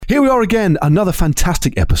Here we are again, another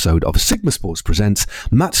fantastic episode of Sigma Sports presents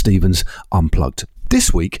Matt Stevens Unplugged.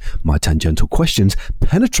 This week, my tangential questions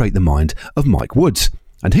penetrate the mind of Mike Woods,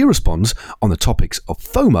 and he responds on the topics of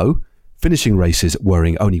FOMO, finishing races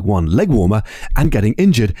wearing only one leg warmer, and getting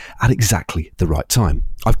injured at exactly the right time.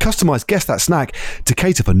 I've customised Guess That Snack to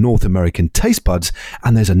cater for North American taste buds,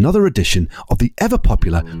 and there's another edition of the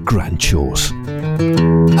ever-popular Grand Chores.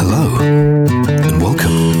 Hello, and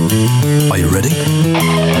welcome. Are you ready?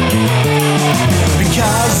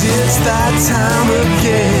 Because it's that time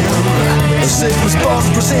again. Sigma Sports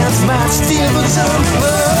presents Matt Stevens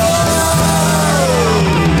Unplugged.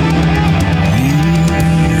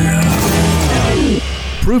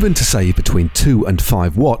 Proven to save between 2 and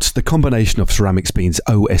 5 watts, the combination of Ceramic Speed's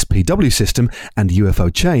OSPW system and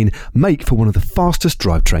UFO chain make for one of the fastest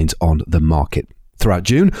drivetrains on the market. Throughout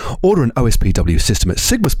June, order an OSPW system at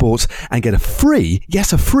Sigma Sports and get a free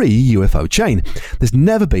UFO chain. There's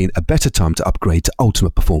never been a better time to upgrade to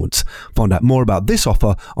ultimate performance. Find out more about this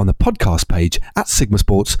offer on the podcast page at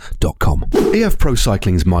sigmasports.com. EF Pro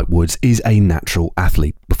Cycling's Mike Woods is a natural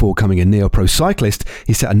athlete. Before becoming a neo-pro cyclist,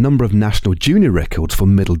 he set a number of national junior records for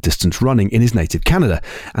middle distance running in his native Canada.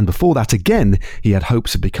 And before that again, he had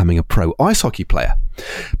hopes of becoming a pro ice hockey player.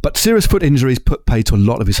 But serious foot injuries put paid to a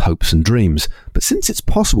lot of his hopes and dreams. But since it's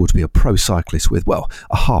possible to be a pro cyclist with, well,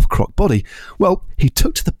 a half-croc body, well, he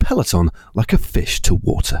took to the peloton like a fish to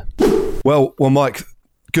water. Well, Mike,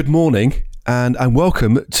 good morning and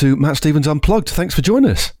welcome to Matt Stevens Unplugged. Thanks for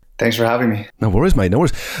joining us. Thanks for having me. No worries, mate. No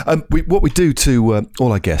worries. What we do to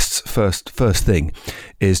all our guests first thing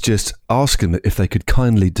is just ask them if they could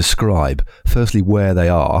kindly describe, firstly, where they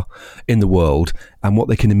are in the world and what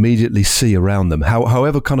they can immediately see around them,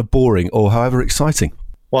 however kind of boring or however exciting.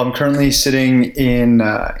 Well, I'm currently sitting in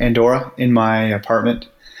Andorra in my apartment,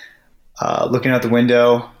 looking out the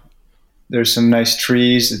window. There's some nice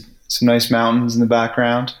trees, some nice mountains in the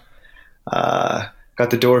background. Got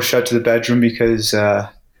the door shut to the bedroom because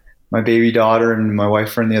my baby daughter and my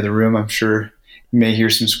wife are in the other room. I'm sure you may hear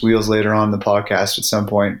some squeals later on in the podcast at some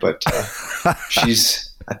point, but I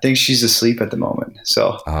think she's asleep at the moment.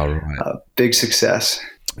 So big success.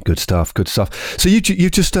 Good stuff. So you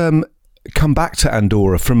just come back to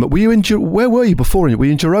Andorra from, where were you before? Were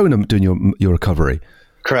you in Girona doing your recovery?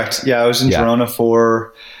 Correct. Yeah, I was in Girona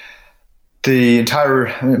for my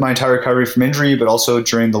entire recovery from injury, but also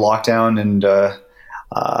during the lockdown. And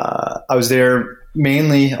I was there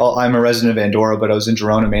mainly, I'm a resident of Andorra, but I was in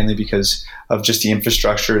Girona mainly because of just the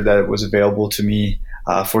infrastructure that was available to me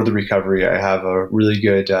for the recovery. I have a really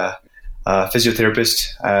good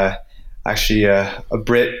physiotherapist, actually a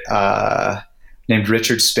Brit named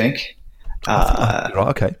Richard Spink.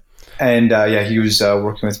 Okay. And he was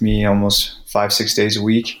working with me almost 5-6 days a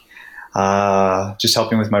week, just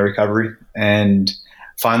helping with my recovery. And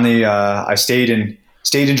finally, I stayed in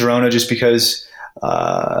Girona just because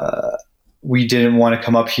we didn't want to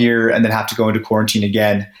come up here and then have to go into quarantine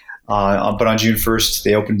again. But on June 1st,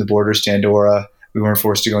 they opened the borders to Andorra. We weren't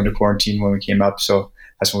forced to go into quarantine when we came up. So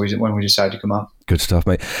that's when we decided to come up. Good stuff,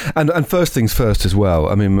 mate. And first things first as well.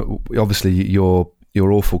 I mean, obviously your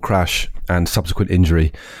awful crash and subsequent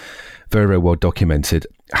injury, very, very well documented.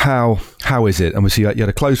 How is it? And we see you had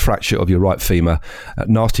a closed fracture of your right femur, a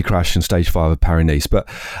nasty crash in stage 5 of Paris-Nice. But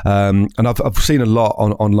and I've seen a lot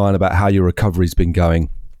online about how your recovery's been going.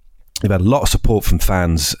 You've had a lot of support from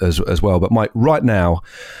fans as well. But Mike, right now,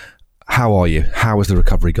 how are you? How has the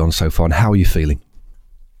recovery gone so far, and how are you feeling?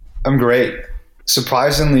 I'm great.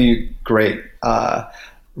 Surprisingly great.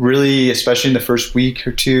 Really, especially in the first week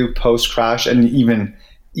or two post-crash, and even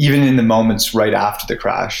in the moments right after the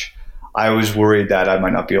crash, I was worried that I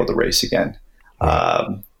might not be able to race again.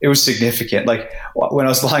 It was significant. Like when I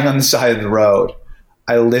was lying on the side of the road,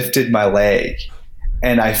 I lifted my leg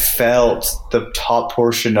and I felt the top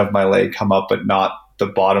portion of my leg come up, but not the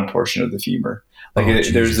bottom portion of the femur. Like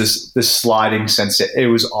there's this sliding sense. It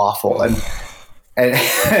was awful. And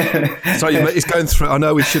sorry, it's going through. I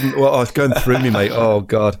know we shouldn't. Well, it's going through me, mate. Oh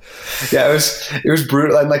God. Yeah, it was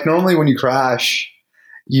brutal. And like normally when you crash,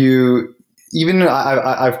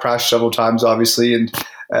 I've crashed several times, obviously, and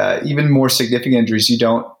even more significant injuries. You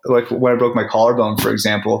don't, like when I broke my collarbone, for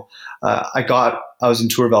example. I was in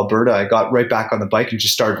Tour of Alberta. I got right back on the bike and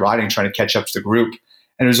just started riding, trying to catch up to the group.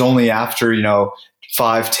 And it was only after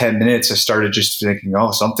 5-10 minutes I started just thinking,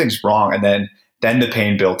 oh, something's wrong, and then the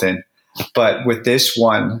pain built in. But with this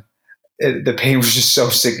one, the pain was just so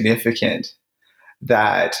significant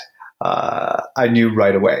that I knew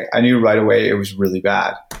right away. It was really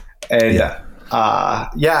bad. And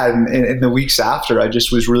in the weeks after, I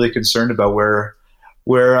just was really concerned about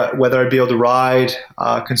whether I'd be able to ride,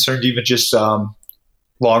 concerned even just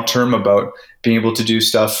long term about being able to do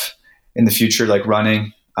stuff in the future, like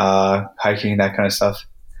running, hiking, that kind of stuff.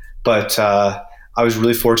 But I was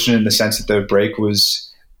really fortunate in the sense that the break was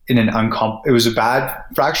in an it was a bad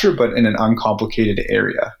fracture, but in an uncomplicated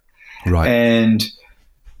area. Right. And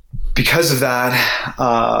because of that,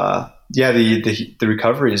 the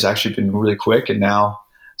recovery has actually been really quick. And now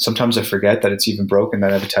sometimes I forget that it's even broken,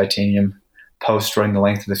 that I have a titanium post running the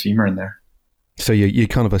length of the femur in there. So you're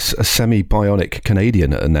kind of a semi-bionic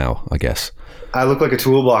Canadian now, I guess. I look like a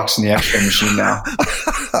toolbox in the X-ray machine now.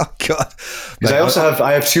 Oh God! Because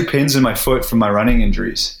I have 2 pins in my foot from my running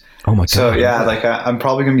injuries. Oh my God! So yeah, like I'm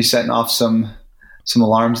probably going to be setting off some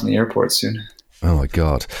alarms in the airport soon. Oh my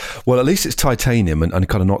God! Well, at least it's titanium and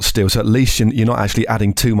kind of not steel, so at least you're not actually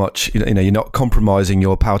adding too much. You know, you're not compromising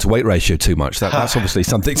your power to weight ratio too much. That's obviously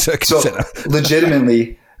something to consider. So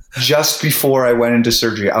legitimately, just before I went into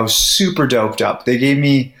surgery, I was super doped up. They gave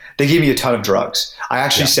me a ton of drugs. I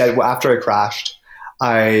actually said, after I crashed,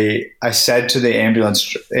 I said to the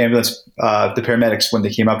ambulance, the paramedics, when they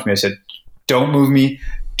came up to me, I said, "Don't move me.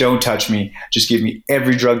 Don't touch me. Just give me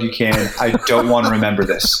every drug you can. I don't want to remember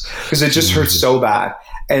this," because it just hurts so bad.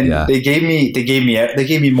 And they gave me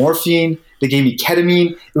morphine. They gave me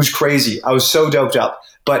ketamine. It was crazy. I was so doped up.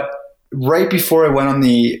 But right before I went on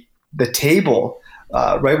the table,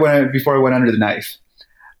 before I went under the knife,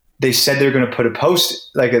 they said they were going to put a post,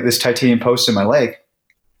 like this titanium post in my leg.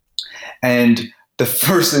 And the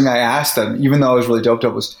first thing I asked them, even though I was really doped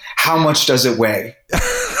up, was, "How much does it weigh?"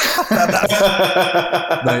 That's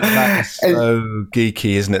so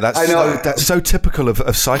geeky, isn't it? I know. That's so typical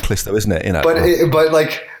of cyclists, though, isn't it? You know, but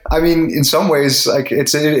like, I mean, in some ways, like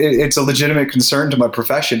it's a legitimate concern to my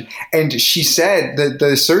profession. And she said that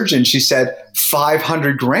the surgeon, she said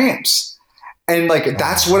 500 grams. And like,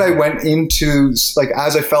 that's what I went into. Like,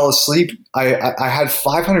 as I fell asleep, I had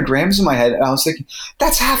 500 grams in my head, and I was thinking,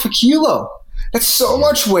 that's half a kilo. That's so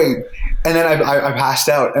much weight. And then I passed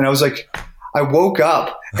out, and I was like, I woke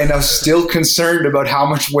up and I was still concerned about how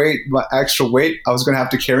much extra weight I was going to have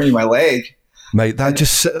to carry in my leg. Mate, that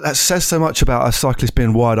says so much about a cyclist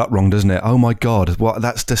being wired up wrong, doesn't it? Oh my God,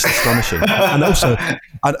 that's just astonishing,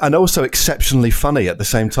 and also exceptionally funny at the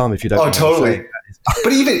same time. If you don't, oh, totally.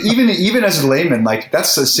 But even as a layman, like,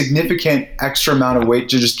 that's a significant extra amount of weight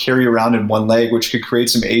to just carry around in one leg, which could create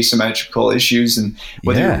some asymmetrical issues, and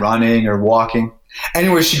whether you're running or walking.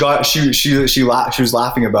 Anyway, she was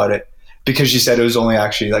laughing about it because she said it was only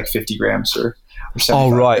actually like 50 grams or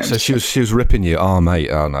 75 grams. So she was ripping you. Oh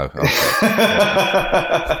mate, oh no. Okay.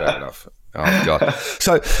 Fair enough. Oh God.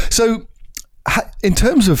 So in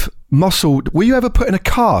terms of muscle, were you ever put in a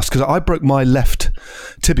cast? Because I broke my left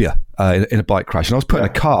tibia in a bike crash, and I was put in a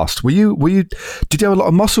cast. Did you have a lot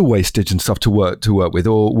of muscle wastage and stuff to work with,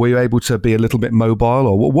 or were you able to be a little bit mobile,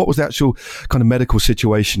 or what was the actual kind of medical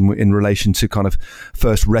situation in relation to kind of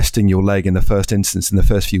first resting your leg in the first instance in the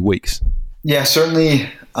first few weeks? Yeah, certainly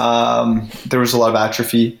there was a lot of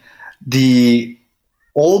atrophy. The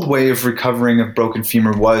old way of recovering a broken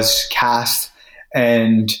femur was cast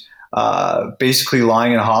and basically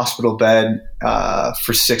lying in a hospital bed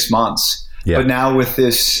for 6 months. Yeah. But now with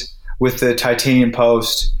the titanium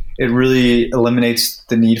post, it really eliminates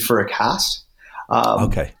the need for a cast.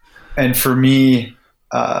 Okay. And for me,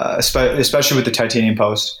 especially with the titanium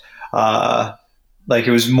post, like,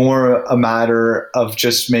 it was more a matter of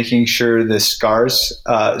just making sure the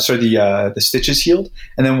the stitches healed.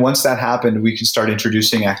 And then once that happened, we could start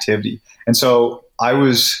introducing activity. And so I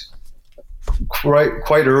was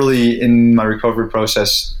quite early in my recovery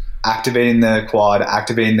process, activating the quad,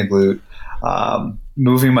 activating the glute,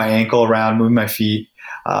 moving my ankle around, moving my feet,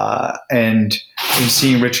 and in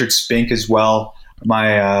seeing Richard Spink as well,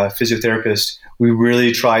 my physiotherapist, we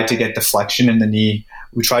really tried to get the flexion in the knee.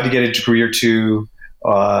 We tried to get a degree or two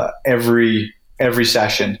every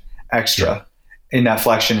session extra in that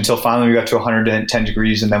flexion, until finally we got to 110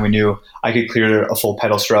 degrees, and then we knew I could clear a full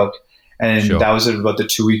pedal stroke. And that was at about the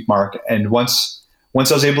 2-week mark. And once I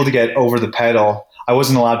was able to get over the pedal, I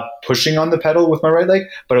wasn't allowed pushing on the pedal with my right leg,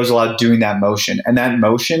 but I was allowed doing that motion. And that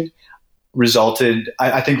motion resulted,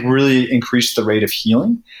 I think, really increased the rate of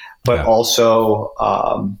healing, but also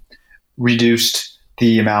reduced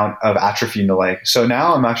the amount of atrophy in the leg. So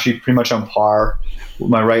now I'm actually pretty much on par.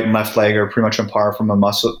 My right and left leg are pretty much on par from a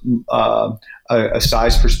muscle, a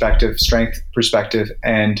size perspective, strength perspective,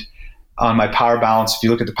 and on my power balance, if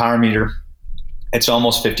you look at the power meter, it's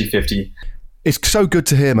almost 50-50. It's so good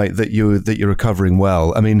to hear, mate, that you're recovering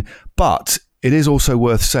well. I mean, but it is also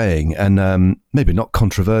worth saying, and maybe not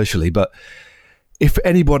controversially, but if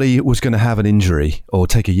anybody was going to have an injury or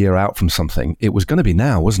take a year out from something, it was going to be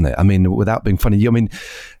now, wasn't it? I mean, without being funny, I mean,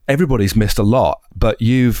 everybody's missed a lot, but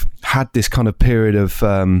you've had this kind of period of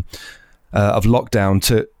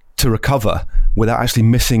lockdown to recover without actually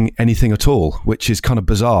missing anything at all, which is kind of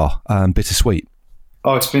bizarre and bittersweet.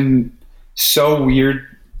 Oh, it's been so weird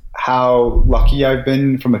how lucky I've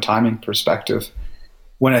been from a timing perspective.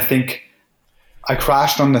 When I think I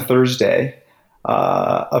crashed on the Thursday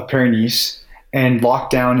of Paris-Nice, and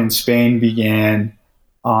lockdown in Spain began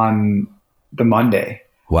on the Monday.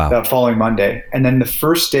 Wow. That following Monday. And then the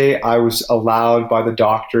first day I was allowed by the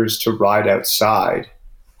doctors to ride outside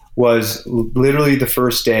was literally the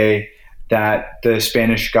first day that the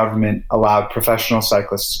Spanish government allowed professional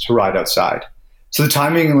cyclists to ride outside. So the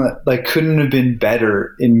timing couldn't have been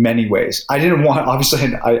better in many ways. I didn't want,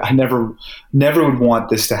 obviously, I never would want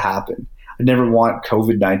this to happen. I never want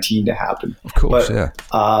COVID-19 to happen. Of course, yeah.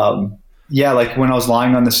 Like when I was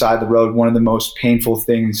lying on the side of the road, one of the most painful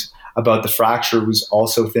things about the fracture was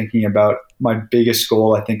also thinking about my biggest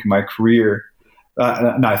goal, I think, in my career.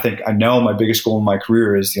 I know my biggest goal in my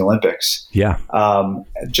career is the Olympics. Yeah.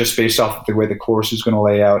 Just based off of the way the course is going to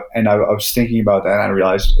lay out. And I was thinking about that and I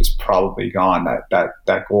realized it's probably gone,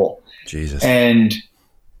 that goal. Jesus. And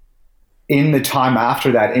in the time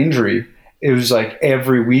after that injury, it was like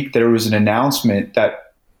every week there was an announcement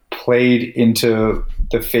that played into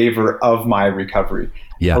the favor of my recovery.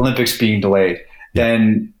 Yeah. Olympics being delayed,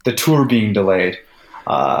 then the tour being delayed,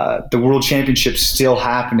 the World Championships still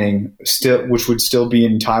happening, which would still be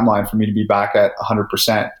in timeline for me to be back at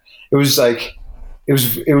 100%. It was like, it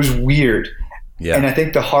was weird. Yeah. And I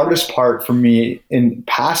think the hardest part for me in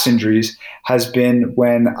past injuries has been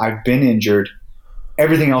when I've been injured,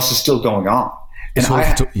 everything else is still going on. And I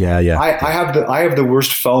have the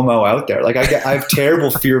worst FOMO out there. Like I have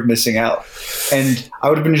terrible fear of missing out. And I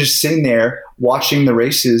would have been just sitting there watching the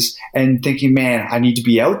races and thinking, man, I need to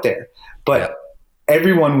be out there. But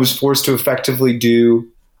everyone was forced to effectively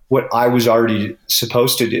do what I was already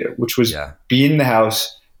supposed to do, which was be in the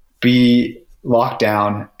house, be locked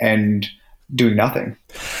down, and doing nothing.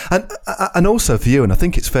 And also for you, and I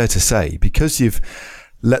think it's fair to say, because you've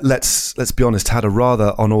let's be honest, had a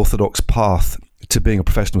rather unorthodox path to being a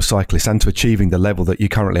professional cyclist and to achieving the level that you're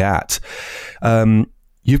currently at,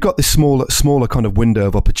 you've got this smaller kind of window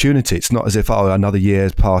of opportunity. It's not as if, another year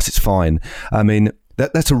has passed, it's fine. I mean,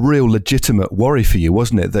 that's a real legitimate worry for you,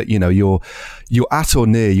 wasn't it? That, you're at or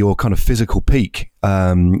near your kind of physical peak.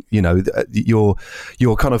 Your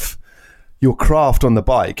craft on the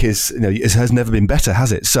bike has never been better,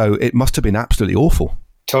 has it? So it must have been absolutely awful.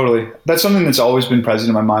 Totally. That's something that's always been present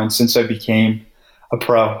in my mind since I became a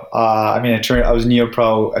pro. I was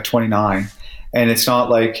neo-pro at 29, and it's not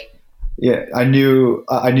like, I knew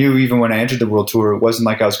even when I entered the World Tour, it wasn't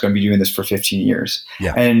like I was going to be doing this for 15 years.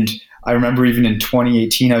 Yeah. And I remember even in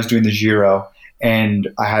 2018, I was doing the Giro, and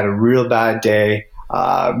I had a real bad day,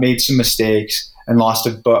 made some mistakes, and lost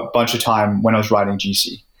a bunch of time when I was riding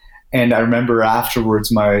GC. And I remember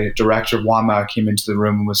afterwards, my director, Wama, came into the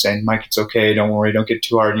room and was saying, Mike, it's okay. Don't worry. Don't get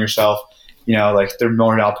too hard on yourself. There are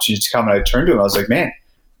more opportunities to come. And I turned to him. I was like, man,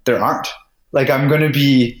 there aren't. Like, I'm going to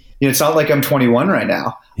be, it's not like I'm 21 right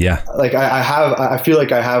now. Yeah. Like I feel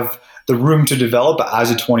like I have the room to develop as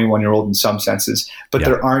a 21-year-old in some senses, but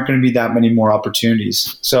there aren't going to be that many more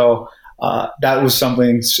opportunities. So that was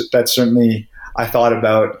something that certainly I thought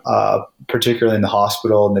about, particularly in the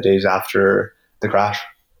hospital in the days after the crash.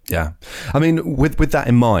 Yeah. I mean, with that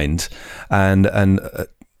in mind, and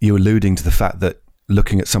you alluding to the fact that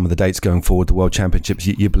looking at some of the dates going forward, the World Championships,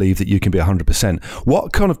 you believe that you can be 100%.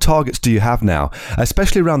 What kind of targets do you have now,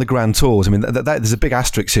 especially around the Grand Tours? I mean, there's a big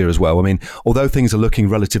asterisk here as well. I mean, although things are looking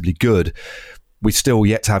relatively good, we still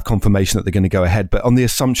yet to have confirmation that they're going to go ahead. But on the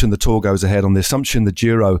assumption the Tour goes ahead, on the assumption the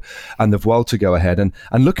Giro and the Vuelta go ahead, and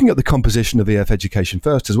looking at the composition of EF Education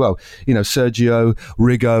First as well, Sergio,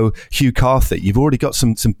 Rigo, Hugh Carthy, you've already got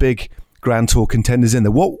some big Grand Tour contenders in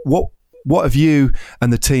there. What have you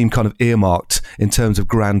and the team kind of earmarked in terms of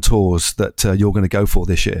Grand Tours that you're going to go for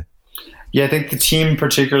this year? Yeah, I think the team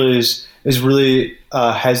particularly is really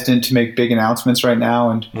hesitant to make big announcements right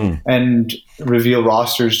now and reveal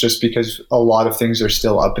rosters just because a lot of things are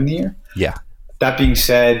still up in the air. Yeah. That being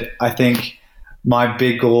said, I think my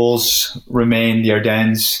big goals remain the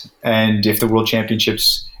Ardennes, and if the World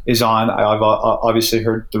Championships is on, I've obviously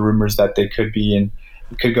heard the rumors that they could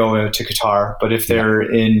go to Qatar, but if they're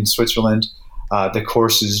in Switzerland, the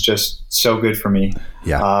course is just so good for me.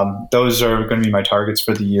 Yeah. Those are going to be my targets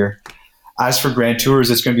for the year. As for Grand Tours,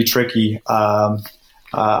 it's going to be tricky.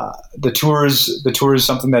 The tour is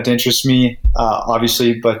something that interests me,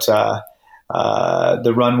 obviously, but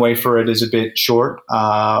the runway for it is a bit short.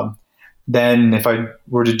 Then if I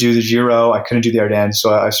were to do the Giro, I couldn't do the Ardennes,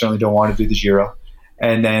 so I certainly don't want to do the Giro.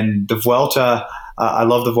 And then the Vuelta, I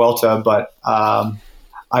love the Vuelta, but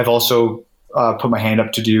I've also put my hand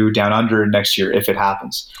up to do Down Under next year if it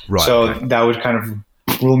happens. Right, so okay. that would kind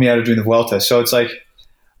of rule me out of doing the Vuelta. So it's like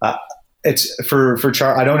it's for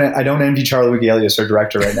I don't envy Charlie Wigalius, our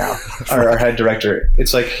director right now, our head director.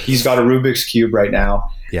 It's like he's got a Rubik's cube right now,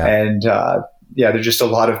 and there's just a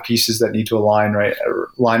lot of pieces that need to align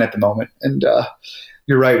at the moment. And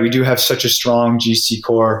you're right, we do have such a strong GC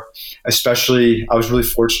core. Especially, I was really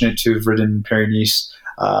fortunate to have ridden Paris-Nice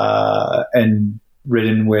and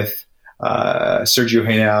ridden with Sergio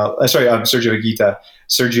Higuita.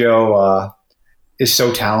 Sergio is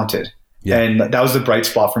so talented. Yeah. And that was the bright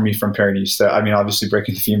spot for me from Paris-Nice. Obviously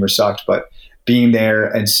breaking the femur sucked, but being there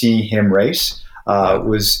and seeing him race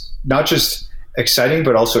was not just exciting,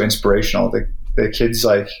 but also inspirational. The kid's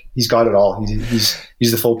like, he's got it all. He's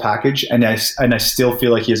the full package. And I still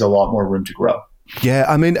feel like he has a lot more room to grow. Yeah,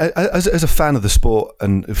 I mean, as a fan of the sport,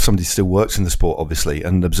 and if somebody still works in the sport, obviously,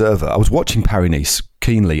 and an observer, I was watching Paris-Nice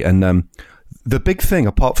keenly, and the big thing,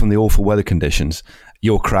 apart from the awful weather conditions,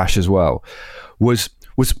 your crash as well, was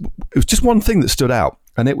it was just one thing that stood out,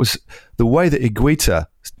 and it was the way that Higuita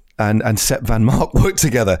and Sepp Van Mark worked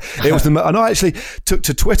together. It was and I actually took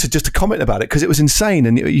to Twitter just to comment about it because it was insane.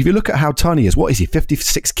 And if you look at how tiny he is, what is he,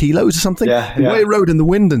 56 kilos or something? Yeah. The way he rode in the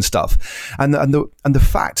wind and stuff. And the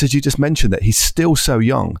fact, as you just mentioned, that he's still so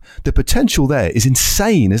young, the potential there is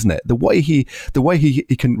insane, isn't it? The way he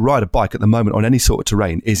can ride a bike at the moment on any sort of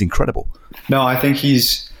terrain is incredible. No, I think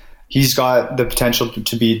he's got the potential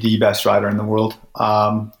to be the best rider in the world.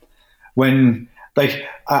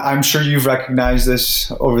 I'm sure you've recognized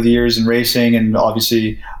this over the years in racing and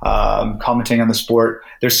obviously commenting on the sport.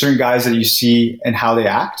 There's certain guys that you see and how they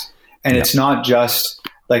act. And it's not just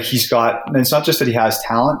like it's not just that he has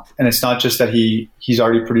talent, and it's not just that he's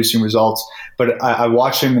already producing results, but I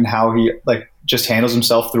watch him and how he just handles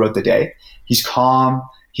himself throughout the day. He's calm,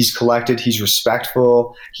 he's collected, he's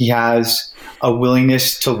respectful. He has a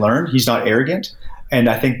willingness to learn. He's not arrogant. And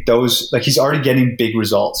I think he's already getting big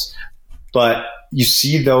results, but you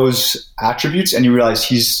see those attributes and you realize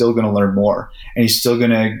he's still going to learn more and he's still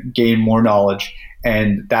going to gain more knowledge.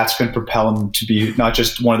 And that's going to propel him to be not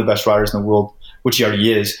just one of the best riders in the world, which he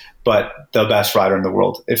already is, but the best rider in the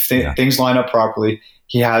world. If things line up properly,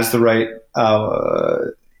 he has the right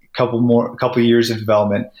couple years of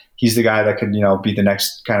development. He's the guy that could, be the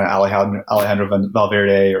next kind of Alejandro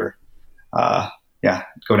Valverde or,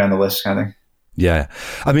 go down the list kind of thing. Yeah.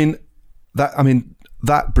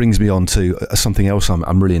 That brings me on to something else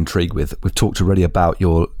I'm really intrigued with. We've talked already about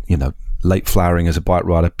your, late flowering as a bike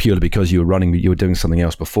rider purely because you were doing something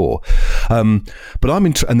else before. But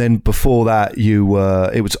and then before that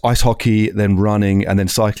it was ice hockey, then running, and then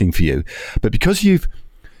cycling for you. But because you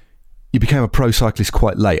became a pro cyclist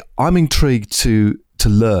quite late, I'm intrigued to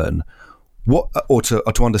learn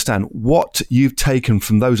to understand what you've taken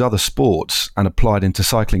from those other sports and applied into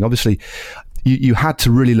cycling. Obviously, you had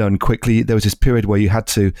to really learn quickly. There was this period where you had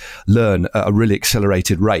to learn at a really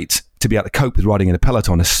accelerated rate to be able to cope with riding in a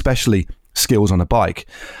peloton, especially skills on a bike.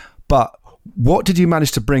 But what did you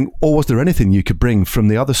manage to bring, or was there anything you could bring from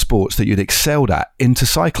the other sports that you'd excelled at into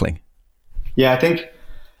cycling? Yeah, I think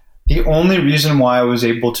the only reason why I was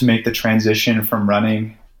able to make the transition from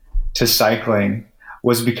running to cycling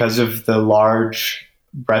was because of the large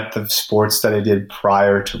breadth of sports that I did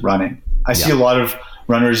prior to running. I see a lot of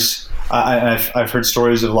runners, I've heard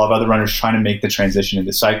stories of a lot of other runners trying to make the transition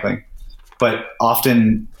into cycling, but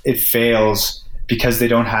often it fails because they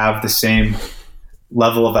don't have the same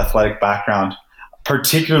level of athletic background,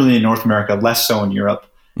 particularly in North America, less so in Europe.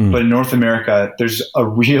 But in North America, there's a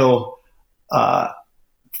real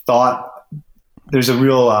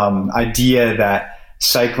idea that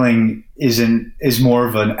cycling is more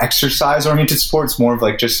of an exercise-oriented sport. It's more of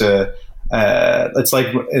like just it's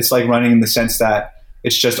like running in the sense that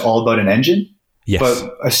it's just all about an engine. Yes.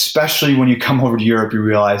 But especially when you come over to Europe, you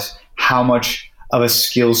realize how much of a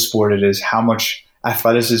skills sport it is, how much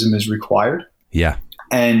athleticism is required. Yeah.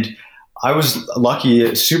 And I was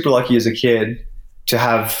super lucky as a kid to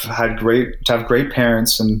have great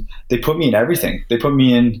parents, and they put me in everything. They put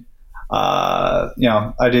me in, I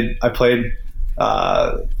played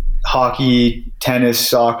hockey, tennis,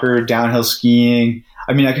 soccer, downhill skiing.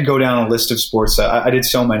 I mean, I could go down a list of sports. I did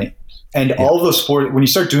so many. And all of those sports, when you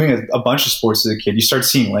start doing a bunch of sports as a kid, you start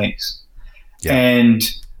seeing links. Yeah. And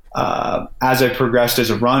as I progressed as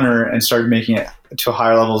a runner and started making it to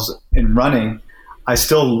higher levels in running, I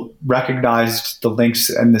still recognized the links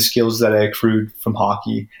and the skills that I accrued from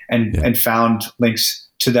hockey and found links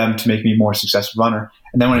to them to make me a more successful runner.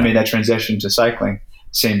 And then when I made that transition to cycling,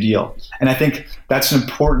 same deal. And I think that's an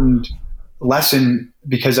important lesson,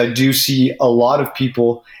 because I do see a lot of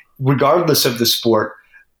people, regardless of the sport,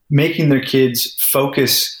 making their kids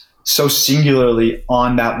focus so singularly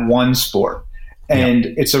on that one sport. And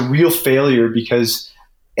it's a real failure, because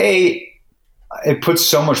it puts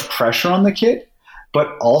so much pressure on the kid, but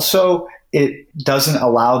also it doesn't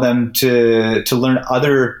allow them to learn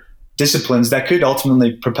other disciplines that could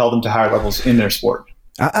ultimately propel them to higher levels in their sport.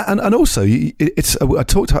 And also, I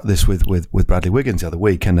talked about this with Bradley Wiggins the other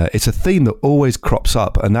week, and it's a theme that always crops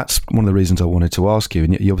up, and that's one of the reasons I wanted to ask you.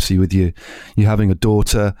 And you obviously, with you having a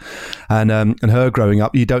daughter and her growing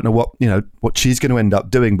up, you don't know what she's going to end up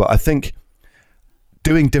doing. But I think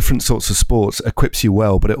doing different sorts of sports equips you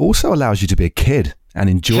well, but it also allows you to be a kid and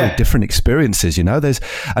enjoy different experiences,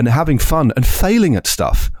 and having fun and failing at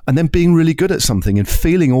stuff, and then being really good at something and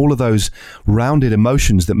feeling all of those rounded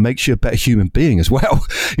emotions that makes you a better human being as well.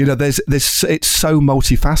 It's so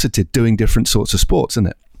multifaceted doing different sorts of sports, isn't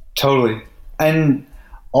it? Totally. And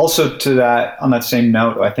also on that same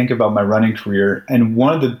note, I think about my running career, and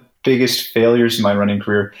one of the biggest failures in my running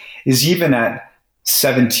career is even at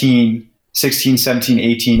 16, 17,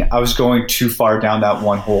 18, I was going too far down that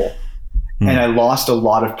one hole. And I lost a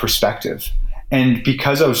lot of perspective. And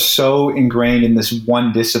because I was so ingrained in this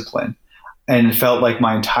one discipline, and felt like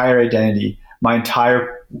my entire identity, my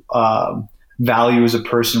entire value as a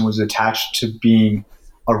person was attached to being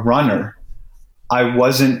a runner, I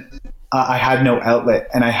had no outlet,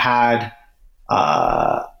 and I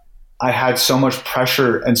had so much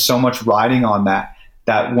pressure and so much riding on that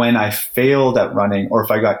when I failed at running, or if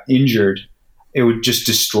I got injured, it would just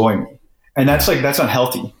destroy me. And that's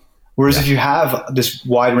unhealthy. Whereas if you have this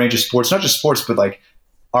wide range of sports, not just sports, but like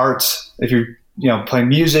arts, if you're, playing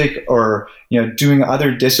music or, doing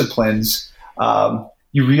other disciplines,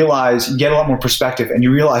 you realize, you get a lot more perspective, and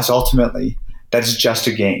you realize ultimately that it's just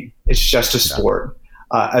a game. It's just a sport.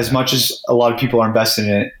 As much as a lot of people are invested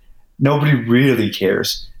in it, nobody really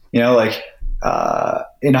cares. In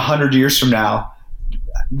 100 years from now,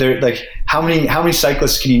 they're like, how many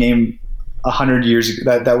cyclists can you name 100 years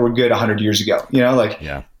ago that were good 100 years ago?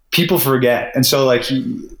 People forget. And so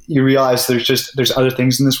you realize there's other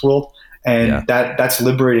things in this world, and that's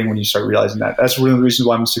liberating when you start realizing that. That's one of the reasons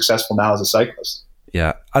why I'm successful now as a cyclist.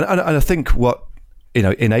 Yeah. And I think what,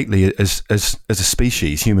 innately as a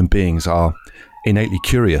species, human beings are innately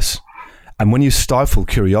curious. And when you stifle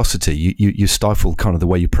curiosity, you stifle kind of the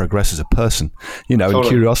way you progress as a person, totally. And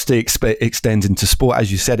curiosity extends into sport.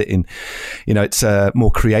 As you said it it's more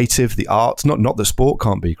creative, the arts, not that sport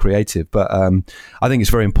can't be creative, but I think it's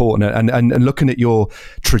very important. And looking at your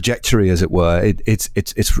trajectory, as it were, it is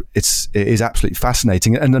absolutely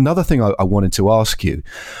fascinating. And another thing I wanted to ask you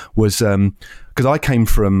was, because I came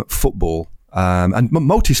from football, and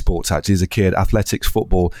multi-sports actually as a kid, athletics,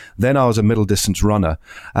 football. Then I was a middle distance runner.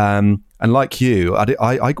 And like you, I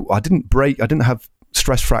didn't have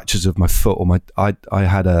stress fractures of my foot, or I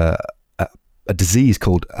had a disease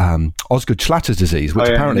called Osgood-Schlatter's disease, which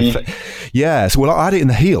apparently, so I had it in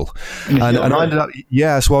the heel, and I ended up,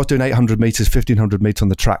 so I was doing 800 meters, 1500 meters on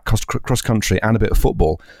the track, cross country, and a bit of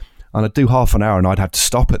football, and I'd do half an hour, and I'd have to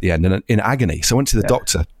stop at the end in agony. So I went to the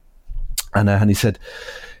doctor, and he said,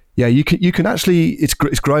 yeah, you can actually, it's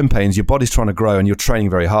growing pains. Your body's trying to grow and you're training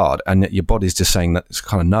very hard, and your body's just saying that it's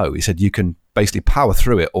kind of no. He said you can basically power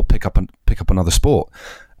through it or pick up another sport.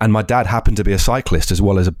 And my dad happened to be a cyclist as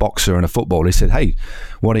well as a boxer and a footballer. He said, hey,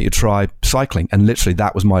 why don't you try cycling? And literally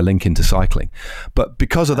that was my link into cycling. But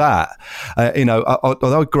because of that,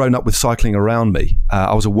 although I'd grown up with cycling around me,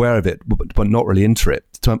 I was aware of it, but not really into it.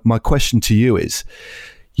 So my question to you is,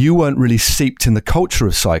 you weren't really seeped in the culture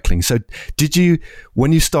of cycling. So did you,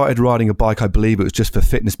 when you started riding a bike, I believe it was just for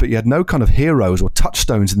fitness, but you had no kind of heroes or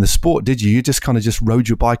touchstones in the sport, did you? You just kind of just rode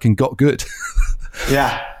your bike and got good.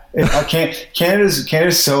 Yeah. Canada,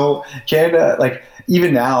 like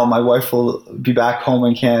even now, my wife will be back home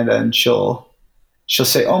in Canada and she'll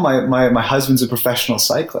say, oh, my husband's a professional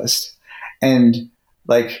cyclist. And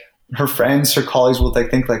like, her friends, her colleagues will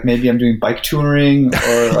think like maybe I'm doing bike touring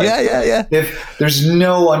or like, if there's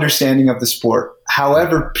no understanding of the sport.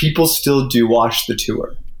 However, people still do watch the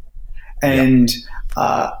tour, and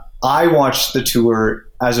I watch the tour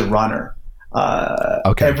as a runner.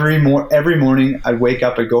 Every morning I'd wake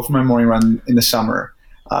up, I'd go for my morning run in the summer,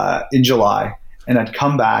 in July, and I'd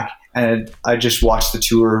come back and I'd just watch the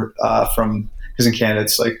tour because in Canada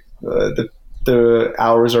it's like the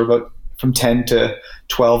hours are about from 10 to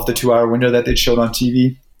 12, the 2 hour window that they'd showed on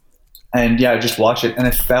TV. And yeah, I just watched it and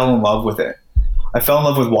I fell in love with it. I fell in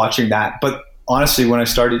love with watching that. But honestly, when I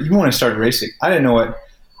started racing, I didn't know what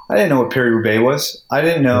Paris-Roubaix was. I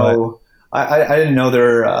didn't know. Right. I didn't know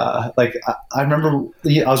there. I remember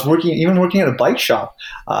I was working at a bike shop.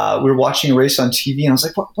 We were watching a race on TV, and I was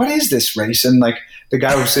like, "What is this race?" And like the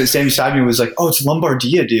guy who was standing beside me was like, "Oh, it's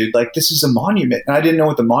Lombardia, dude. Like this is a monument." And I didn't know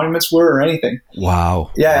what the monuments were or anything.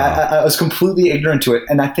 Wow. Yeah, wow. I was completely ignorant to it,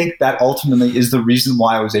 and I think that ultimately is the reason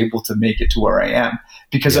why I was able to make it to where I am,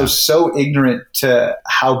 because I was so ignorant to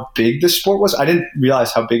how big the sport was. I didn't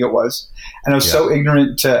realize how big it was, and I was so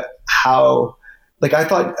ignorant to how. Like I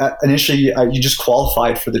thought initially you just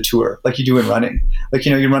qualified for the tour like you do in running. Like,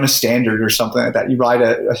 you run a standard or something like that. You ride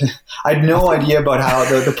I had no idea about how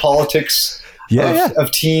the politics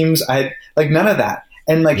of teams. I had like none of that.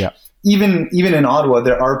 And like even in Ottawa,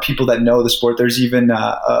 there are people that know the sport. There's even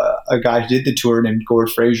a guy who did the tour named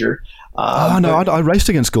Gord Fraser. I raced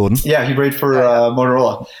against Gordon. Yeah, he raced for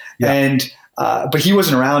Motorola. Yeah. And but he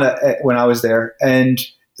wasn't around when I was there. And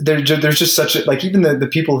there's just such a, like even the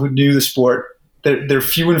people who knew the sport, they're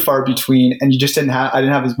few and far between, and I didn't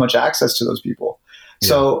have as much access to those people.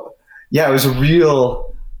 So it was a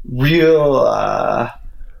real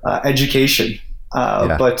education.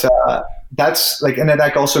 But that's like, and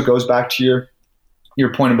that also goes back to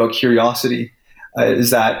your point about curiosity, is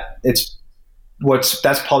that that's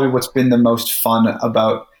probably what's been the most fun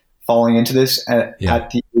about falling into this at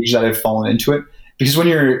the age that I've fallen into it. Because when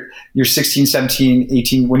you're 16, 17,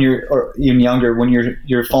 18, or even younger, when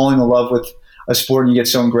you're falling in love with a sport and you get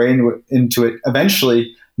so ingrained into it,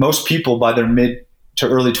 eventually most people by their mid to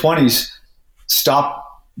early 20s stop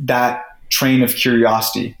that train of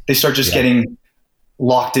curiosity. They start just getting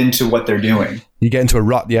locked into what they're doing. You get into a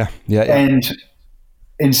rut. Yeah. And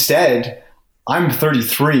instead, I'm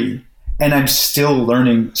 33 and I'm still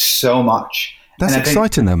learning so much. That's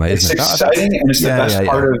exciting though, mate. It's exciting and it's the best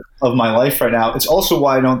part of my life right now. It's also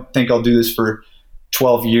why I don't think I'll do this for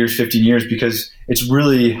 12 years, 15 years, because it's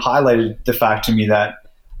really highlighted the fact to me that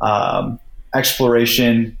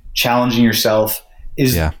exploration, challenging yourself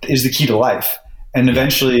is the key to life. And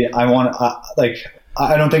eventually I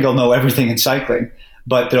don't think I'll know everything in cycling,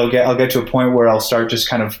 but I'll get to a point where I'll start just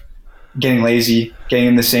kind of getting lazy, getting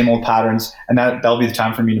in the same old patterns, and that'll be the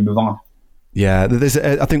time for me to move on. Yeah,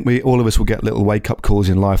 I think all of us will get little wake-up calls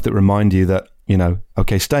in life that remind you that,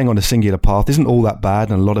 okay, staying on a singular path isn't all that bad,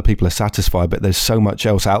 and a lot of people are satisfied, but there's so much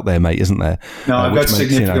else out there, mate, isn't there? No, I've got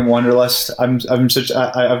significant wanderlust. I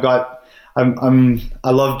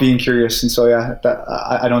love being curious, and so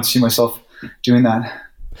I don't see myself doing that.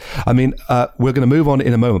 I mean, we're going to move on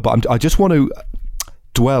in a moment, but I just want to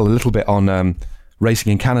dwell a little bit on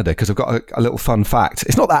racing in Canada, because I've got a little fun fact.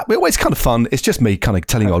 It's not that, it's kind of fun. It's just me kind of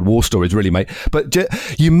telling old war stories, really, mate. But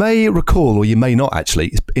you may recall, or you may not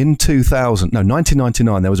actually, in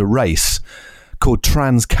 1999, there was a race called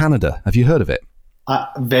Trans Canada. Have you heard of it?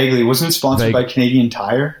 Vaguely. Wasn't it sponsored by Canadian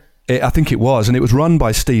Tire? I think it was, and it was run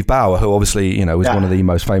by Steve Bauer, who obviously, was one of the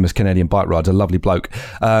most famous Canadian bike riders, a lovely bloke.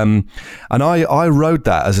 And I rode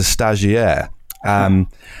that as a stagiaire.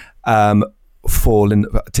 For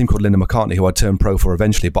a team called Linda McCartney, who I turned pro for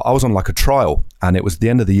eventually, but I was on like a trial, and it was the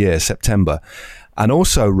end of the year, September, and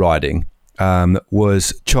also riding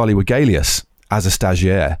was Charlie Wegelius as a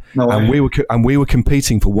stagiaire, and we were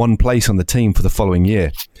competing for one place on the team for the following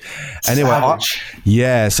year. Anyway,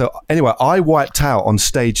 I wiped out on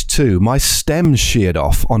stage 2. My stem sheared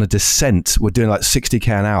off on a descent. We're doing like 60k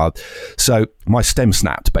an hour, so my stem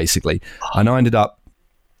snapped basically, and I ended up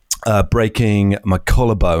breaking my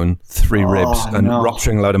collarbone, 3 ribs, and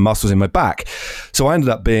rupturing a load of muscles in my back. So I ended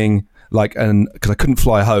up being like, because I couldn't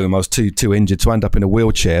fly home, I was too injured, so I ended up in a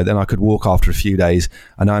wheelchair. Then I could walk after a few days,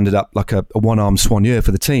 and I ended up like a one-armed soigneur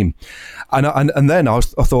for the team. And then I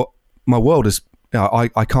thought, my world is,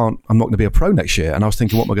 I can't, I'm not going to be a pro next year. And I was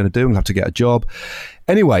thinking, what am I going to do? I'm going to have to get a job.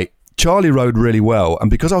 Anyway, Charlie rode really well,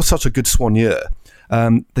 and because I was such a good soigneur,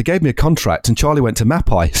 they gave me a contract, and Charlie went to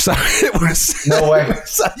Mapai. So it was no way.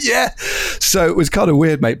 So it was kind of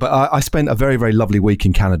weird, mate. But I spent a very, very lovely week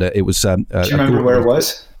in Canada. It was. Do you remember where it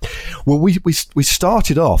was? Well, we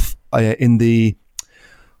started off in the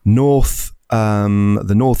northeast, and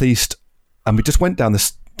we just went down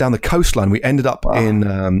the coastline. We ended up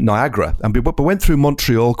in Niagara, and we went through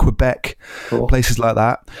Montreal, Quebec, places like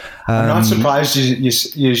that. I'm not surprised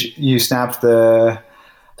you snapped the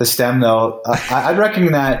stem, though. I'd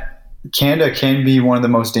reckon that Canada can be one of the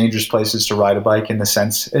most dangerous places to ride a bike, in the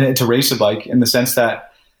sense, to race a bike, in the sense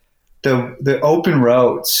that the open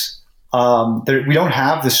roads, we don't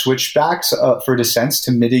have the switchbacks for descents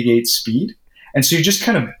to mitigate speed, and so you just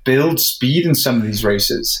kind of build speed in some of these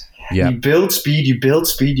races. Yeah. You build speed, you build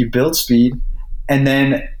speed, you build speed, and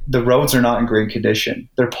then the roads are not in great condition.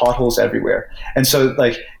 There are potholes everywhere. And so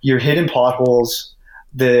like you're hitting potholes,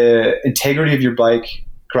 the integrity of your bike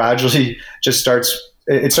gradually just starts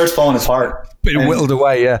falling apart. Been whittled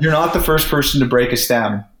away, yeah. You're not the first person to break a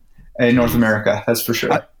stem in North America, that's for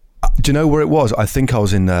sure. Do you know where it was? I think I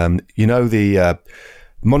was in, the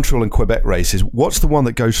Montreal and Quebec races. What's the one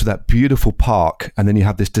that goes through that beautiful park and then you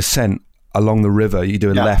have this descent along the river? You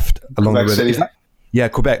do a left along Quebec the river. City. Yeah,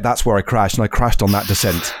 Quebec, that's where I crashed, and I crashed on that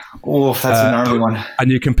descent. Oh, that's a gnarly one. And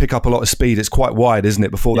you can pick up a lot of speed. It's quite wide, isn't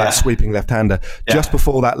it, before that sweeping left-hander. Yeah. Just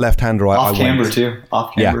before that left-hander, I went. Off-camber, too.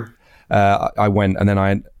 Off-camber. Yeah. I went, and then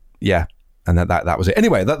and that was it.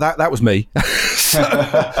 Anyway, that was me. So,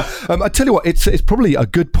 I tell you what, it's probably a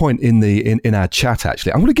good point in our chat,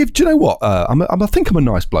 actually. I'm going to give, do you know what? I think I'm a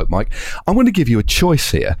nice bloke, Mike. I'm going to give you a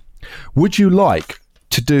choice here. Would you like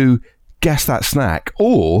to do Guess That Snack,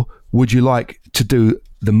 or would you like to do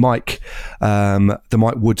the Mike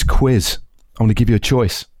Woods quiz? I'm going to give you a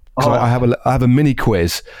choice. I have a mini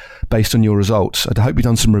quiz based on your results. I hope you've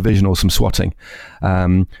done some revision or some swatting.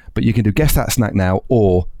 But you can do Guess That Snack now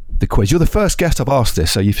or the quiz. You're the first guest I've asked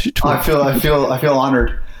this, so you should. I feel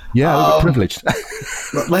honored. Yeah, privileged.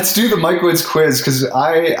 Let's do the Mike Woods quiz because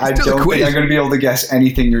I don't think I'm going to be able to guess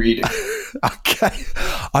anything you're eating. Okay,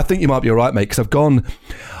 I think you might be all right, mate. Because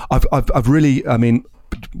I've really, I mean,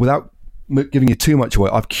 without giving you too much away,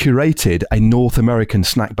 I've curated a North American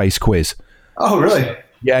snack-based quiz. Oh, really?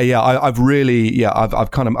 Yeah. I'm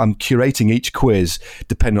curating each quiz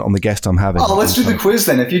dependent on the guest I'm having. Oh, let's do the quiz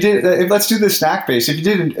then. Let's do the snack base.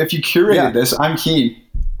 If you curated this, I'm keen.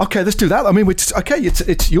 Okay, let's do that. I mean,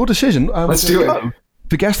 it's your decision. Let's do it.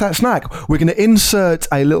 To Guess That Snack, we're going to insert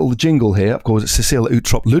a little jingle here. Of course, it's Cecile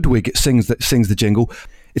Utrop Ludwig sings the jingle.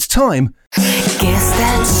 It's time. Guess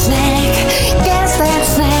that snack. Guess that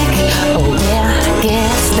snack. Oh yeah,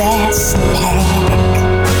 guess that snack.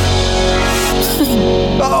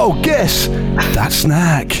 Oh, guess that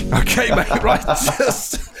snack. Okay, mate, right.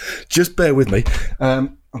 Just bear with me.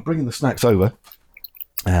 I'm bringing the snacks over.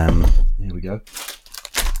 Here we go.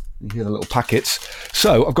 You hear the little packets.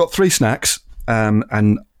 So I've got 3 snacks,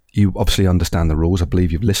 and you obviously understand the rules. I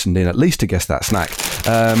believe you've listened in at least to Guess That Snack.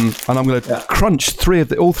 And I'm going to crunch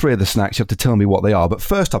all three of the snacks. You have to tell me what they are. But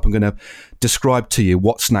first up, I'm going to describe to you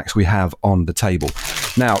what snacks we have on the table.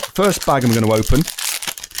 Now, first bag I'm going to open.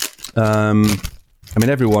 I mean,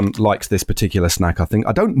 everyone likes this particular snack, I think.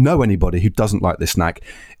 I don't know anybody who doesn't like this snack.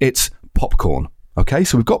 It's popcorn. Okay,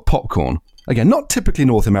 so we've got popcorn. Again, not typically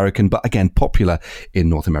North American, but again, popular in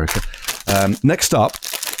North America. Next up,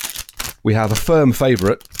 we have a firm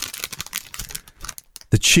favourite,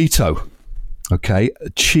 the Cheeto. Okay,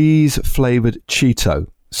 cheese-flavoured Cheeto.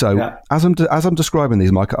 So as I'm describing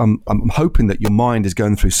these, Mike, I'm hoping that your mind is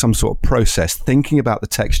going through some sort of process, thinking about the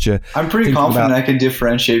texture. I'm pretty confident I can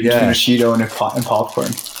differentiate between a Cheeto and popcorn.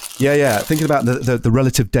 Yeah. Thinking about the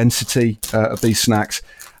relative density of these snacks.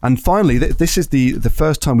 And finally, this is the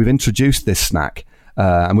first time we've introduced this snack,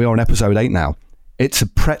 and we are on episode 8 now. It's a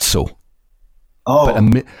pretzel. Oh.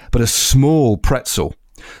 But a small pretzel.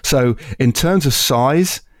 So in terms of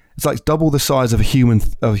size, it's like double the size of a human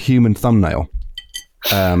thumbnail.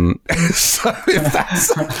 So if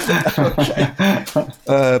that's okay.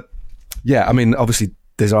 Yeah, I mean, obviously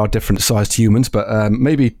there are different sized humans, but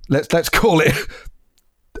maybe let's call it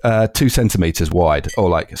 2 centimeters wide or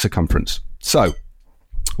like circumference. So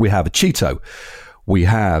we have a Cheeto, we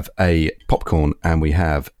have a popcorn, and we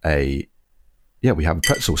have a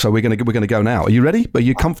pretzel. So we're gonna go now. Are you ready? Are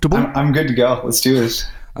you comfortable? I'm good to go. Let's do this.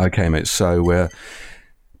 Okay, mate. So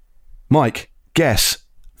Mike, guess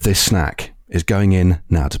this snack is going in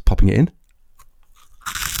now. Just popping it in.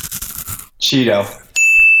 Cheeto.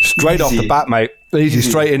 Straight off the bat, mate. Easy,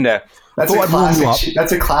 straight in there. That's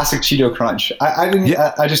a classic Cheeto crunch. I didn't.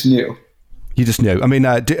 Yeah. I just knew. You just knew. I mean,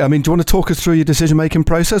 do you want to talk us through your decision-making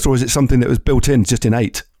process, or is it something that was built in, just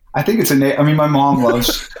innate? I think it's innate. I mean, my mom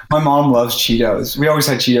loves Cheetos. We always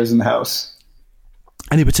had Cheetos in the house.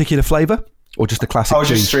 Any particular flavor, or just the classic? Oh,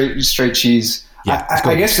 just straight cheese. Yeah,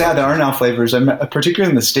 I guess there are now flavors. Particularly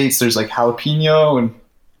in the States, there's like jalapeno and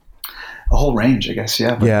a whole range, I guess.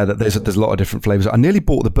 Yeah. Yeah, there's a lot of different flavors. I nearly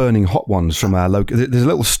bought the burning hot ones from our local. There's a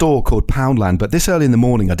little store called Poundland, but this early in the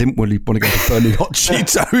morning, I didn't really want to go to burning hot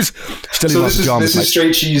Cheetos. So this is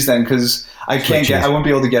straight cheese then, because I won't be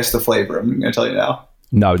able to guess the flavor. I'm going to tell you now.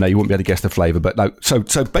 No, you wouldn't be able to guess the flavor. But no, so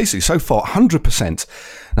basically, so far, 100%.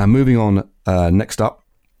 Now, moving on. Next up.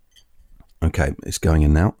 Okay, it's going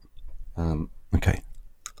in now. Okay.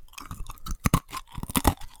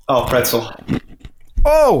 Oh, pretzel.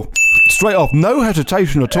 Oh, straight off. No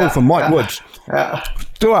hesitation at all from Mike Woods. Yeah.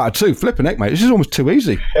 2 out of 2. Flipping heck, mate. This is almost too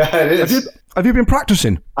easy. Yeah, it is. Have you been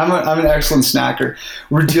practicing? I'm an excellent snacker.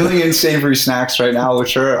 We're dealing in savory snacks right now,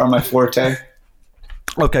 which are my forte.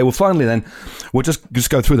 Okay, well, finally then, we'll just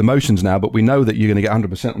go through the motions now, but we know that you're going to get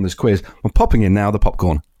 100% on this quiz. I'm popping in now the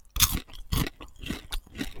popcorn.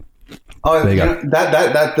 Oh, There you go.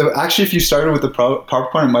 Actually, if you started with the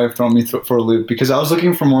popcorn, it might have thrown me for a loop, because I was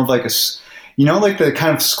looking for more of like like the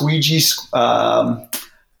kind of squeegee,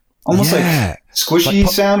 almost like squishy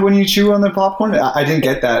sound when you chew on the popcorn. I didn't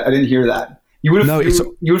get that. I didn't hear that. You would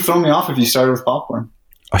have thrown me off if you started with popcorn.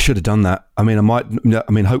 I should have done that. I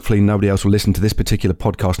mean, hopefully nobody else will listen to this particular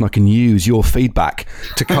podcast, and I can use your feedback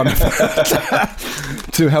to kind of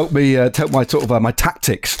to help me tell my sort of my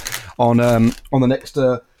tactics on the next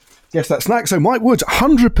Guess That Snack. So Mike Woods,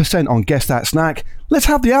 100% on Guess That Snack. Let's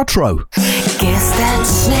have the outro. Guess that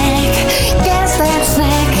snack, guess that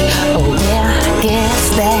snack. Oh yeah, guess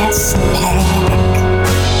that snack.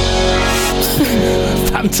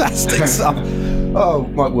 Fantastic stuff. Oh,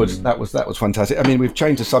 Mike Woods, that was fantastic. I mean, we've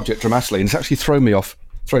changed the subject dramatically, and it's actually thrown me off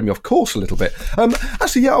course a little bit.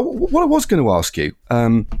 Actually, yeah, what I was going to ask you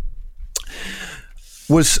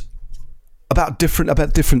was about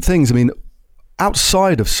different things. I mean,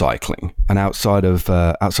 outside of cycling and outside of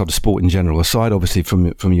sport in general, aside obviously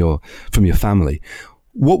from your family,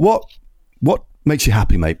 what makes you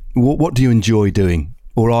happy, mate? What do you enjoy doing,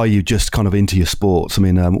 or are you just kind of into your sports? I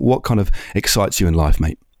mean, what kind of excites you in life,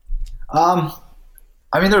 mate?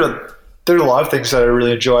 I mean, there are a lot of things that I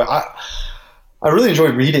really enjoy. I really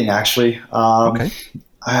enjoy reading, actually. Okay.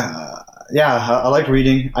 I like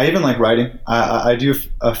reading. I even like writing. I do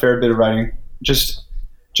a fair bit of writing, just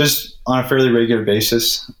on a fairly regular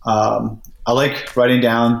basis. I like writing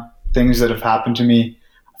down things that have happened to me.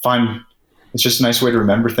 I find it's just a nice way to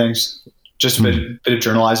remember things. Just a bit of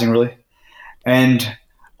journalizing, really. And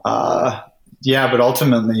but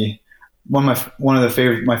ultimately, one of my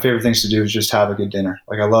favorite things to do is just have a good dinner.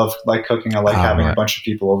 Like, I like cooking. I like having a bunch of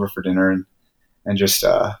people over for dinner and just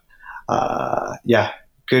good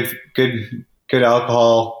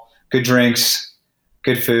alcohol, good drinks,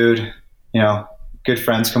 good food. Good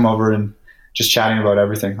friends come over and just chatting about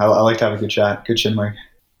everything. I like to have a good chat, good chinwag.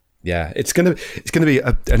 Yeah, it's gonna be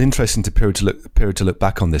an interesting period to look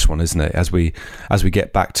back on this one, isn't it? As we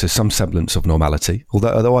get back to some semblance of normality.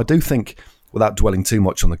 Although I do think, without dwelling too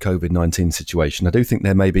much on the COVID-19 situation, I do think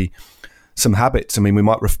there may be some habits. I mean, we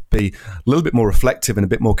might be a little bit more reflective and a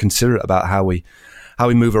bit more considerate about how we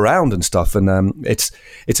move around and stuff. And it's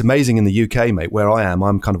amazing in the UK, mate, where I am.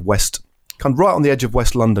 I'm kind of right on the edge of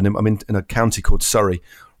West London. I'm in a county called Surrey,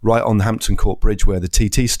 right on the Hampton Court Bridge, where the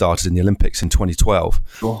TT started in the Olympics in 2012.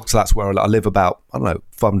 Sure. So that's where I live, about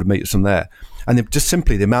 500 meters from there. And just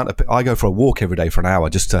simply the amount of I go for a walk every day for an hour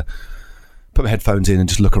just to put my headphones in and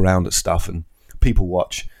just look around at stuff and people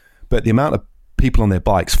watch. But the amount of people on their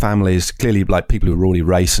bikes, families, clearly like people who already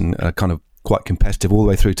race and are kind of quite competitive, all the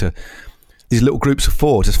way through to these little groups of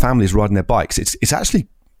four, just families riding their bikes. It's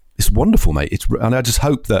wonderful, mate. And I just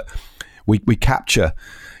hope that we capture,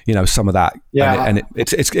 some of that. Yeah. And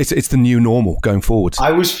it's the new normal going forward.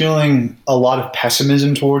 I was feeling a lot of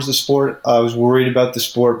pessimism towards the sport. I was worried about the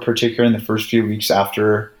sport, particularly in the first few weeks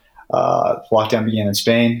after lockdown began in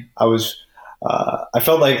Spain. I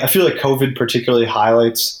feel like COVID particularly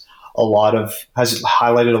has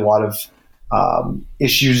highlighted a lot of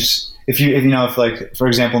issues. If like, for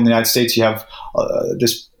example, in the United States, you have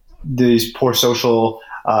these poor social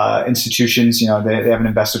institutions, they haven't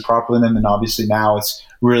invested properly in them, and obviously now it's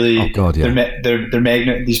really these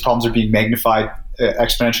problems are being magnified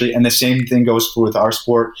exponentially. And the same thing goes with our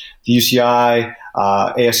sport, the UCI,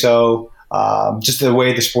 ASO, just the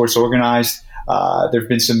way the sport's organized. There have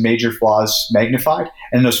been some major flaws magnified,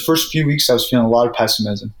 and in those first few weeks, I was feeling a lot of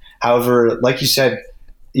pessimism. However, like you said,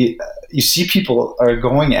 you see people are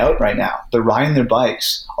going out right now. They're riding their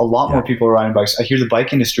bikes. A lot more people are riding bikes. I hear the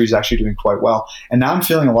bike industry is actually doing quite well. And now I'm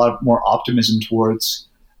feeling a lot more optimism towards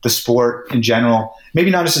the sport in general.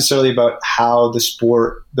 Maybe not necessarily about how the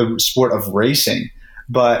sport of racing,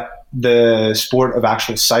 but the sport of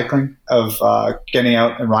actual cycling, of getting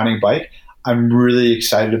out and riding a bike. I'm really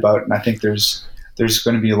excited about, and I think there's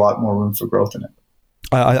going to be a lot more room for growth in it.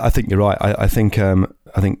 I think you're right. I think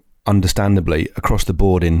understandably, across the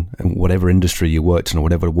board in whatever industry you worked in or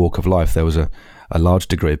whatever walk of life, there was a large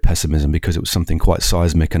degree of pessimism because it was something quite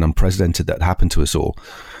seismic and unprecedented that happened to us all.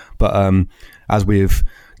 But as we've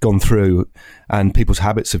gone through and people's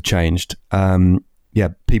habits have changed, the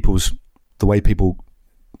way people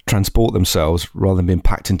transport themselves rather than being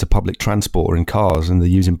packed into public transport or in cars, and they're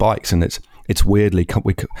using bikes, and it's weirdly, I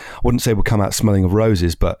wouldn't say we'll come out smelling of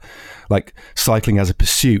roses, but like cycling as a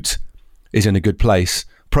pursuit is in a good place.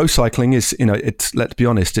 Pro cycling is, it's, let's be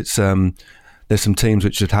honest, it's there's some teams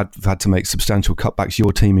which have had to make substantial cutbacks,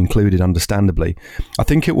 your team included, understandably. I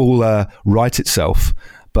think it will right itself,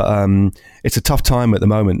 but it's a tough time at the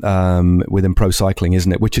moment within pro cycling,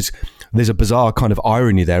 isn't it? There's a bizarre kind of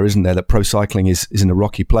irony there, isn't there, that pro cycling is in a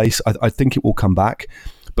rocky place. I think it will come back,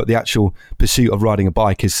 but the actual pursuit of riding a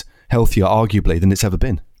bike is healthier, arguably, than it's ever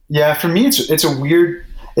been. Yeah, for me, it's a weird.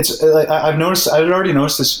 It's like I've already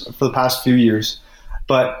noticed this for the past few years,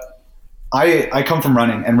 but I come from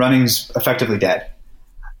running, and running's effectively dead.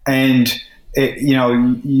 And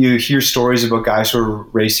you hear stories about guys who were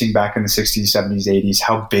racing back in the 60s, 70s, 80s,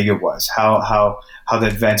 how big it was, how the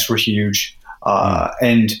events were huge,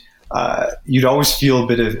 and you'd always feel a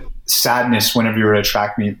bit of sadness whenever you were at a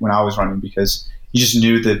track meet when I was running, because you just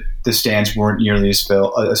knew that the stands weren't nearly as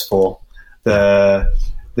full.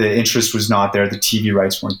 The interest was not there. The TV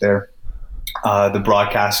rights weren't there. The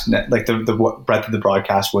broadcast, like the breadth of the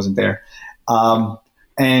broadcast, wasn't there.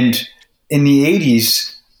 And in the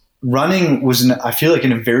 80s, running was, I feel like,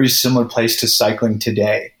 in a very similar place to cycling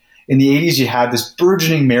today. In the 80s, you had this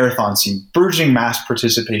burgeoning marathon scene, burgeoning mass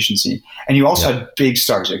participation scene, and you also had big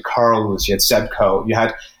stars. You had Carl Lewis, you had Seb Coe, you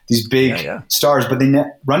had these big stars, but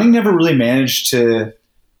running never really managed to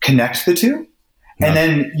connect the two. No. And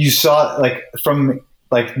then you saw, like, from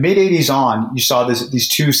like mid 80s on, you saw these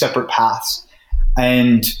two separate paths.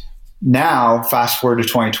 And now, fast forward to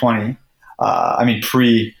 2020,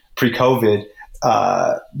 pre-COVID,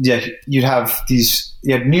 you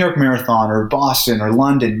had New York Marathon or Boston or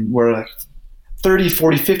London where like 30,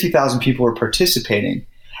 40, 50,000 people were participating,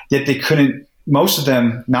 yet they couldn't, most of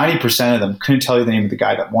them, 90% of them couldn't tell you the name of the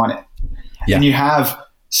guy that won it. Yeah. And you have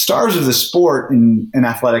stars of the sport in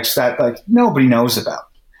athletics that like nobody knows about,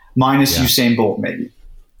 minus Usain Bolt maybe.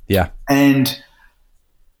 Yeah. And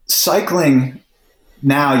cycling,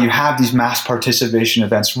 now you have these mass participation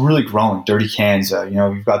events really growing. Dirty Kansas,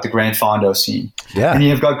 you've got the Gran Fondo scene. Yeah. And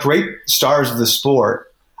you've got great stars of the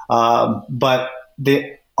sport, but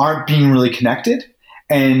they aren't being really connected.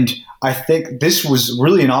 And I think this was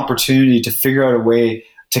really an opportunity to figure out a way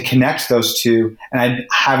to connect those two, and I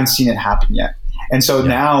haven't seen it happen yet. And so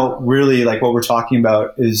now really like what we're talking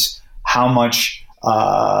about is how much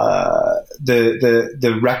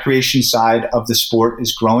the recreation side of the sport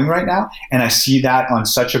is growing right now. And I see that on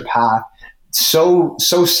such a path, so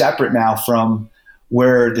separate now from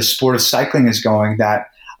where the sport of cycling is going, that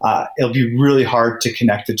it'll be really hard to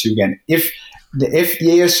connect the two again. If the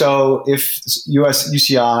ASO, if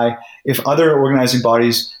UCI, if other organizing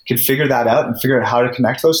bodies could figure that out and figure out how to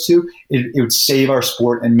connect those two, it would save our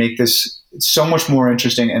sport and make this so much more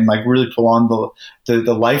interesting and like really prolong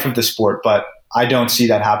the life of the sport. But I don't see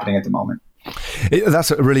that happening at the moment.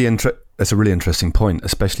 That's a really interesting point,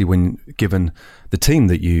 especially when given the team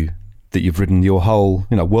that you've ridden your whole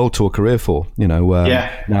world tour career for.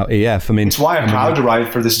 Now EF. I mean, it's why I'm proud to ride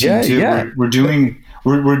for this team too. Yeah. We're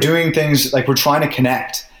doing things like we're trying to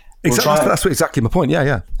connect. Exactly. That's exactly my point.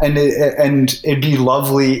 Yeah. And it'd be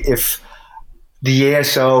lovely if the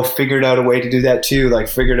ASO figured out a way to do that too. Like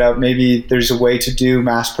figured out maybe there's a way to do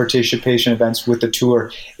mass participation events with the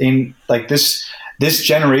tour. In like this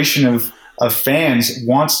generation of fans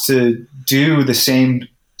wants to do the same.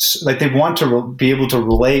 Like they want to be able to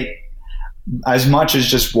relate as much as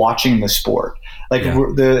just watching the sport. Like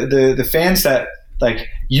the fans that like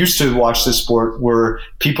used to watch the sport were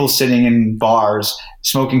people sitting in bars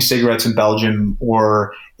smoking cigarettes in Belgium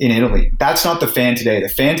or in Italy. That's not the fan today. The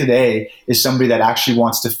fan today is somebody that actually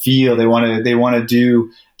wants to feel. They want to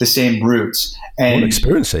do the same routes and want to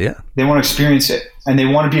experience it. Yeah, they want to experience it, and they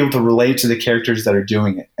want to be able to relate to the characters that are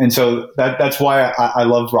doing it. And so that's why I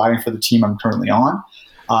love riding for the team I'm currently on.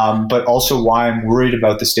 But also why I'm worried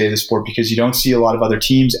about the state of the sport, because you don't see a lot of other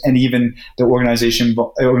teams and even the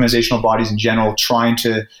organizational bodies in general trying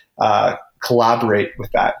to collaborate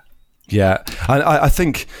with that. Yeah, I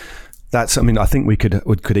think that's. I mean, I think we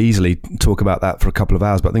could easily talk about that for a couple of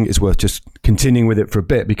hours, but I think it's worth just continuing with it for a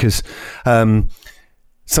bit, because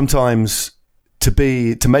sometimes to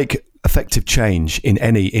make effective change in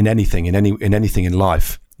anything in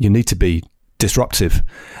life, you need to be disruptive,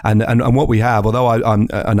 and what we have, although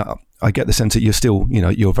I get the sense that you're still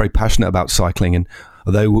you're very passionate about cycling, and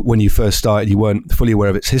although when you first started you weren't fully aware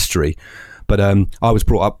of its history, but I was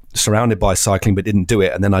brought up surrounded by cycling but didn't do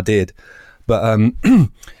it, and then I did. But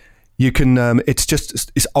you can it's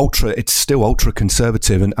still ultra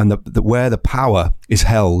conservative, and the where the power is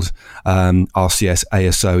held, RCS,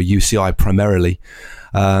 ASO, UCI primarily,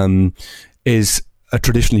 is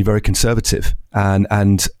traditionally very conservative,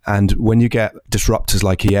 and when you get disruptors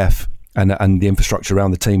like EF and the infrastructure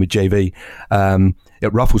around the team with JV,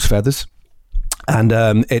 it ruffles feathers, And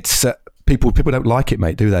it's people don't like it,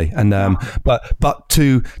 mate, do they? And but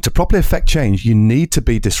to properly affect change, you need to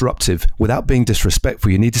be disruptive without being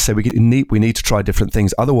disrespectful. You need to say we need to try different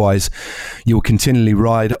things. Otherwise, you will continually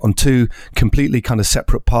ride on two completely kind of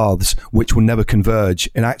separate paths, which will never converge.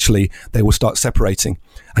 And actually, they will start separating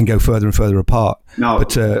and go further and further apart. No,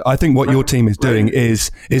 but I think what your team is doing is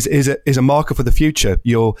a marker for the future.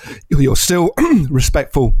 You're still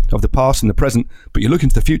respectful of the past and the present, but you're looking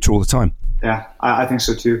to the future all the time. Yeah, I think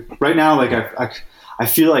so too. Right now, like I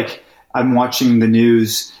feel like I'm watching the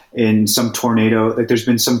news in some tornado. Like there's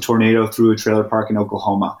been some tornado through a trailer park in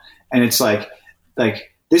Oklahoma, and it's like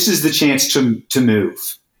this is the chance to move.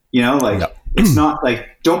 You know, like it's not like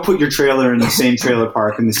don't put your trailer in the same trailer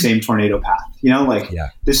park in the same tornado path. You know, like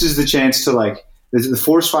this is the chance to like the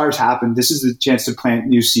forest fires happen. This is the chance to plant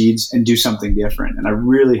new seeds and do something different. And I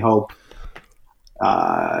really hope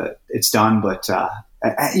it's done, but.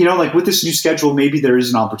 You know, like with this new schedule, maybe there is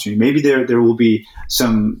an opportunity. Maybe there will be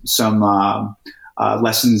some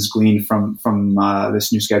lessons gleaned from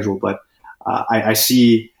this new schedule. But I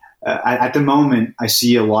see at the moment, I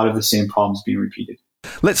see a lot of the same problems being repeated.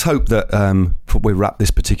 Let's hope that we wrap this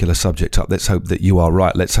particular subject up. Let's hope that you are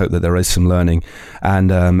right. Let's hope that there is some learning, and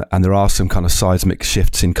there are some kind of seismic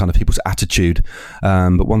shifts in kind of people's attitude.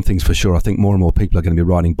 But one thing's for sure, I think more and more people are going to be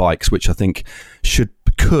riding bikes, which I think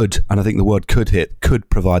could, and I think the word could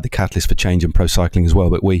provide the catalyst for change in pro cycling as well.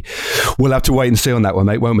 But we'll have to wait and see on that one,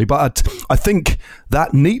 mate, won't we? But I think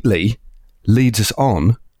that neatly leads us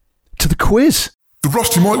on to the quiz. The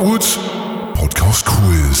Rusty Mike Woods Podcast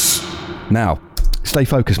Quiz. Now, stay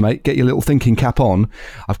focused, mate. Get your little thinking cap on,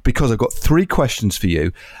 because I've got 3 questions for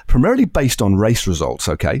you, primarily based on race results,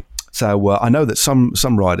 okay? So I know that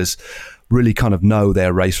some riders really kind of know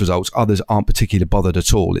their race results. Others aren't particularly bothered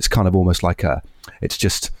at all. It's kind of almost like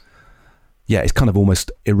it's kind of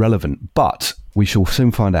almost irrelevant. But we shall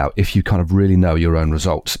soon find out if you kind of really know your own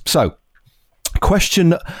results. So,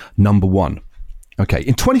 question number 1. Okay,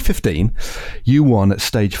 in 2015, you won at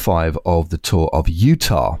stage 5 of the Tour of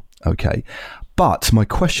Utah, okay? But my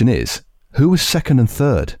question is, who was second and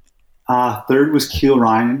third? Third was Keel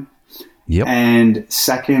Ryan. Yep. And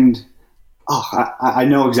second, I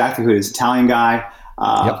know exactly who it is. Italian guy,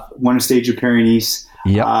 won a stage of Pyrenees.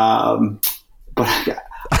 Yep. But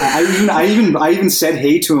I even said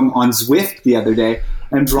hey to him on Zwift the other day.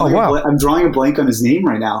 I'm drawing a blank on his name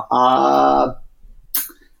right now.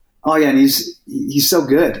 And he's so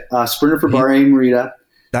good. Sprinter for Bahrain Merida.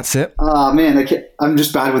 That's it. Man, I'm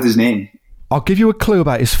just bad with his name. I'll give you a clue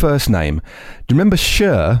about his first name. Do you remember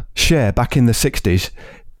Cher back in the 60s?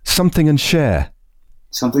 Something and Cher.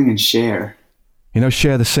 Something and Cher. You know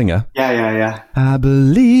Cher the singer? Yeah. I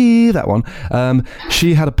believe that one.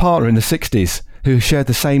 She had a partner in the 60s who shared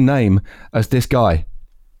the same name as this guy.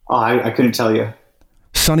 Oh, I couldn't tell you.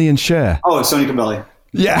 Sonny and Cher. Oh, it's Sonny Cabelli.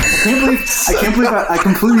 Yeah. I can't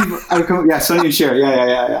believe yeah, Sonny and Cher.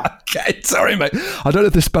 Yeah. Okay, sorry, mate. I don't know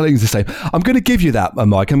if the spelling is the same. I'm going to give you that,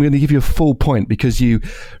 Mike. I'm going to give you a full point because you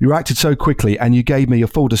acted so quickly and you gave me a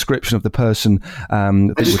full description of the person. I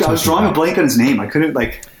was drawing a blank on his name. I couldn't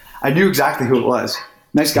I knew exactly who it was.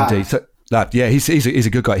 Nice guy. Indeed. So, he's a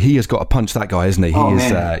good guy. He has got a punch, that guy, isn't he?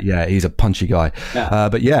 He's a punchy guy.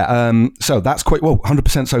 Yeah. So that's quite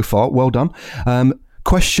 100% so far. Well done.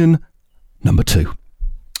 Question number 2.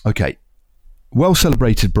 Okay. Well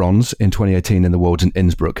celebrated bronze in 2018 in the Worlds in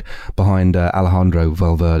Innsbruck behind Alejandro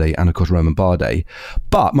Valverde and of course Romain Bardet.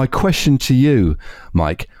 But my question to you,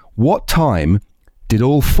 Mike, what time did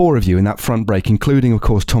all 4 of you in that front break, including of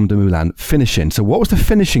course Tom Dumoulin, finish in? So what was the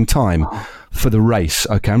finishing time for the race?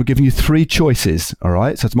 Okay, I'm giving you 3 choices, all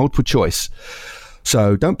right? So it's multiple choice.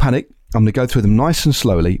 So don't panic. I'm going to go through them nice and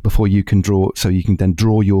slowly before you can then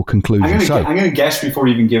draw your conclusion. I'm going to guess before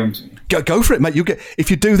you even give them to me. Go for it, mate.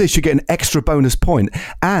 If you do this, you get an extra bonus point.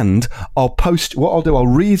 And I'll post, what I'll do, I'll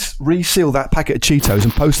reseal that packet of Cheetos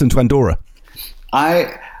and post them to Andorra. I'm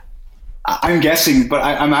guessing, but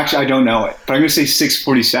I don't know it. But I'm going to say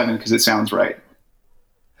 6:47 because it sounds right.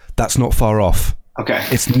 That's not far off. Okay.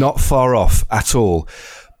 It's not far off at all.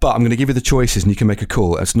 But I'm going to give you the choices and you can make a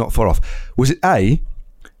call. It's not far off. Was it A,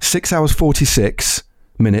 6 hours 46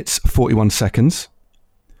 minutes 41 seconds?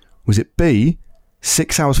 Was it B,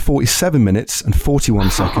 6 hours 47 minutes and 41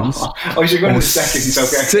 seconds? Oh, you're going to seconds,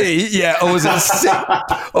 okay. C, yeah, or was it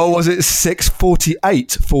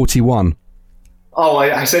 6:48:41? Oh,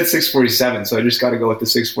 I said 6:47, so I just got to go with the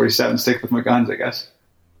 6:47. Stick with my guns, I guess.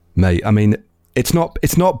 Mate, I mean, it's not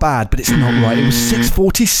bad, but it's not right. It was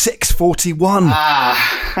 6:46:41.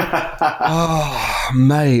 Oh,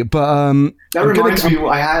 mate, but that reminds me.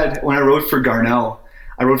 I had when I rode for Garneau.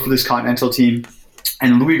 I rode for this Continental team,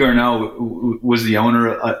 And Louis Garneau was the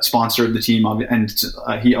owner, sponsor of the team, and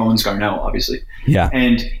he owns Garneau, obviously. Yeah.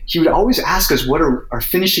 And he would always ask us what our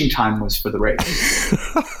finishing time was for the race.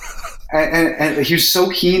 and he was so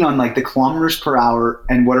keen on like the kilometers per hour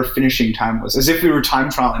and what our finishing time was, as if we were time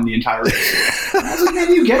trialing the entire race. I was like,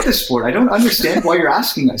 man, you get the sport. I don't understand why you're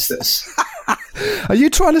asking us this. Are you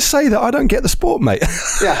trying to say that I don't get the sport, mate?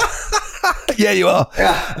 Yeah. Yeah, you are.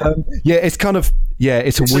 Yeah. It's kind of,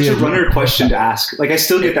 it's a weird such a runner question to ask. Like I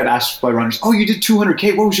still get that asked by runners. Oh, you did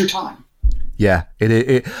 200K. What was your time? Yeah,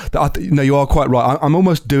 no, you are quite right. I'm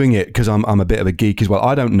almost doing it because I'm a bit of a geek as well.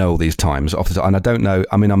 I don't know all these times off the top, and I don't know.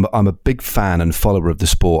 I mean, I'm a big fan and follower of the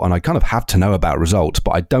sport, and I kind of have to know about results,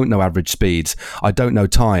 but I don't know average speeds. I don't know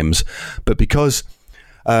times, but because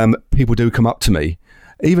people do come up to me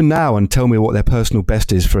even now and tell me what their personal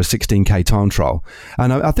best is for a 16K time trial.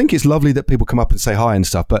 And I think it's lovely that people come up and say hi and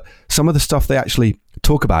stuff, but some of the stuff they actually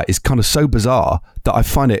talk about is kind of so bizarre that I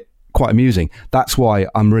find it quite amusing. That's why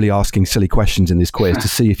I'm really asking silly questions in this quiz to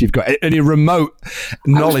see if you've got any remote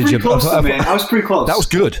knowledge of man. I was pretty close. That was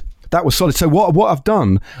good. That was solid. So what I've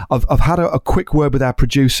done, I've had a quick word with our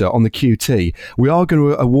producer on the QT. We are going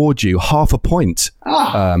to award you half a point.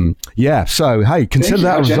 So hey, consider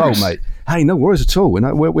that a result, mate. Hey, no worries at all.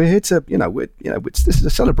 We're here to, this is a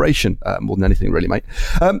celebration more than anything, really, mate.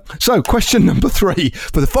 So question number 3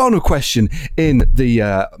 for the final question in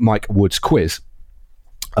the Mike Woods quiz.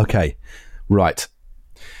 Okay, right.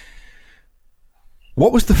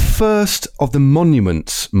 What was the first of the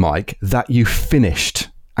monuments, Mike, that you finished?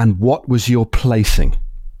 And what was your placing?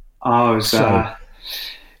 Oh, it was Lombardia.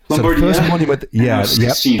 So the first monument, yeah,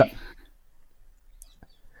 16. Yep.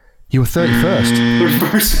 You were 31st.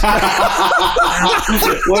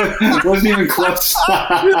 31st. Wasn't even close.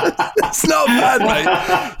 It's not bad, mate.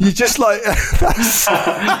 You just like...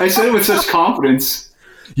 I said it with such confidence.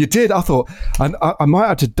 You did. I thought, and I might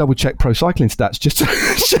have to double check pro cycling stats just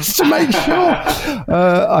to make sure.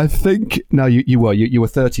 I think no, you were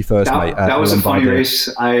 31st, mate. That was a funny race.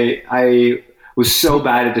 I was so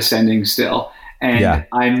bad at descending still, and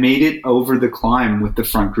I made it over the climb with the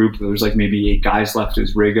front group. There was like maybe 8 guys left. It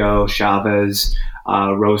was Rigo, Chavez,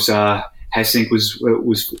 Rosa, Hessink was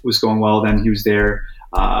going well. Then he was there.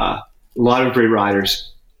 A lot of great riders.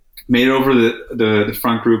 Made it over the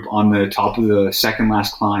front group on the top of the second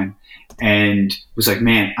last climb and was like,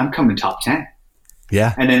 man, I'm coming top 10.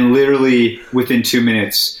 Yeah. And then literally within 2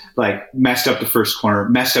 minutes, like messed up the first corner,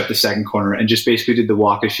 messed up the second corner, and just basically did the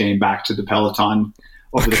walk of shame back to the peloton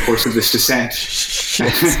over the course of this descent.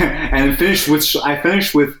 And I finished with Schleck.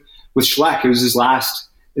 It was his last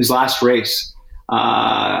race.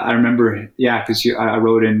 I remember, because I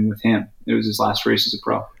rode in with him. It was his last race as a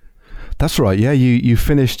pro. That's right. Yeah, you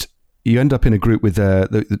finished. You end up in a group with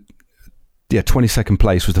 22nd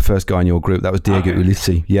place was the first guy in your group. That was Diego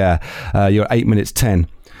Ulissi. Yeah, you're 8 minutes 10.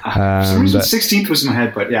 For some reason, 16th was in my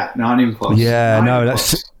head, but not even close. Yeah,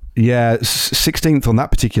 that's. Yeah, 16th on that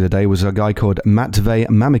particular day was a guy called Matvey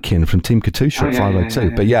Mamikin from Team Katusha at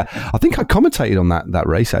 502. But I think I commentated on that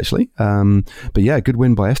race actually. But yeah, good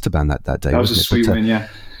win by Esteban that day. That was a sweet win. Yeah.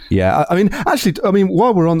 Yeah, I mean,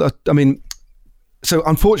 while we're on the, so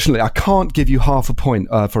unfortunately, I can't give you half a point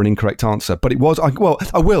for an incorrect answer, but it was, I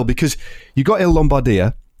will, because you got Il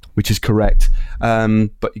Lombardia, which is correct,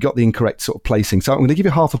 but you got the incorrect sort of placing. So I'm going to give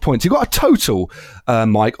you half a point. So you got a total,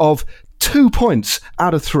 Mike, of 2 points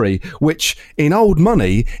out of 3, which in old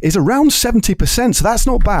money is around 70%. So that's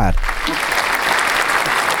not bad.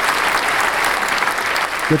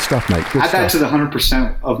 Good stuff, mate. Add that to the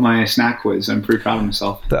 100% of my snack quiz. I'm pretty proud of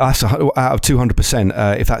myself. That's out of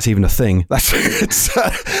 200%, if that's even a thing. That's so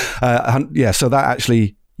that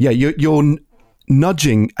actually, you're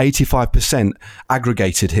nudging 85%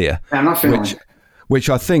 aggregated here. Yeah, I'm not feeling it. Which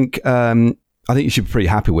I think you should be pretty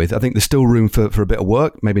happy with. I think there's still room for a bit of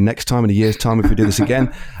work. Maybe next time, in a year's time, if we do this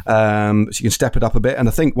again, so you can step it up a bit. And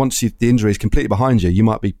I think once the injury is completely behind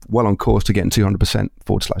you be well on course to getting 200%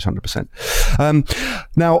 /100%.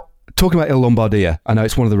 Now, talking about Il Lombardia, I know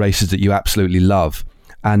it's one of the races that you absolutely love,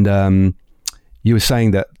 and you were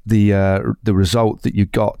saying that the result that you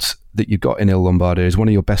got in Il Lombardia is one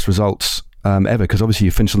of your best results ever, because obviously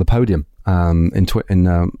you finished on the podium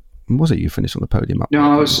was it you finished on the podium?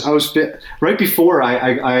 No, I was right before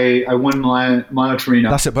I won Milano Torino.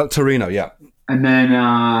 That's it, but Torino, yeah. And then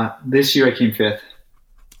this year I came 5th.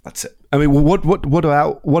 That's it. I mean, what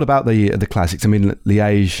about the classics? I mean,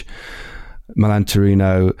 Liège, Milan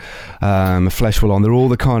Torino, Flèche Wallonne, they're all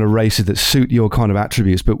the kind of races that suit your kind of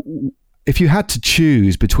attributes. But if you had to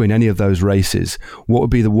choose between any of those races, what would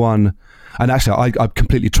be the one And actually, I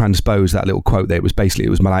completely transposed that little quote there. It was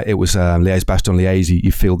Liège-Bastogne-Liège.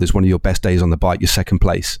 You feel this one of your best days on the bike, your second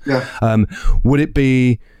place. Yeah. Would it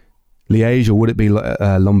be Liège or would it be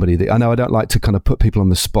Lombardy? I know I don't like to kind of put people on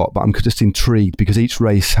the spot, but I'm just intrigued because each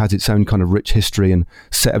race has its own kind of rich history and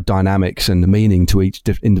set of dynamics and meaning to each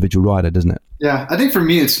individual rider, doesn't it? Yeah, I think for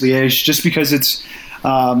me it's Liège, just because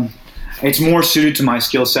it's more suited to my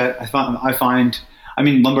skill set. I find. I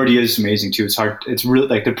mean, Lombardy is amazing too. It's hard. It's really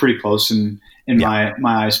like they're pretty close in my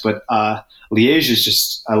eyes. But Liège is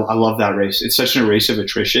just. I love that race. It's such a race of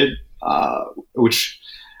attrition, which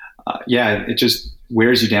it just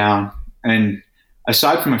wears you down. And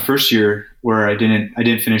aside from my first year where I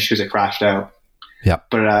didn't finish because I crashed out. Yeah.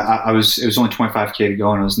 But it was only 25K to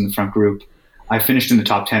go, and I was in the front group. I finished in the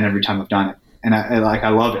top 10 every time I've done it, and I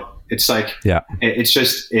love it. It's like it's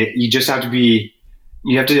just you just have to be.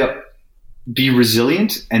 You have to be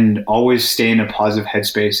resilient and always stay in a positive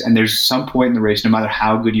headspace. And there's some point in the race, no matter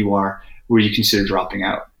how good you are, where you consider dropping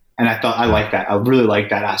out. And I thought I like that. I really like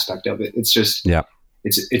that aspect of it. It's just,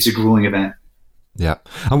 it's a grueling event. Yeah.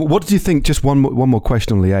 And what did you think, just one more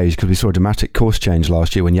question on Liège, because we saw a dramatic course change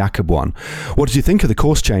last year when Jakob won. What did you think of the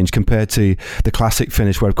course change compared to the classic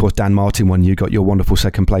finish where, of course, Dan Martin won? You got your wonderful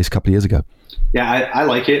second place a couple of years ago. Yeah, I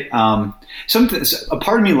like it. A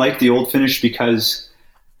part of me liked the old finish because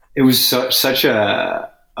it was such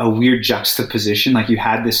a weird juxtaposition. Like you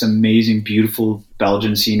had this amazing, beautiful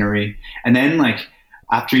Belgian scenery, and then like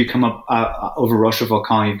after you come up over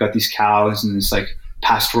Roche-Volcan, you've got these cows and this like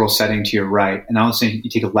pastoral setting to your right, and all of a sudden you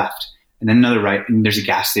take a left, and then another right, and there's a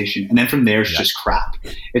gas station, and then from there it's just crap.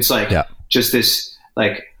 It's like just this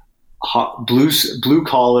like hot, blue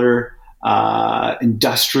collar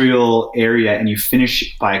industrial area, and you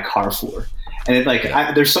finish by a Carrefour, and it like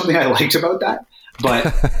there's something I liked about that.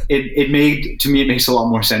 But it makes a lot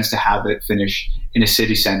more sense to have it finish in a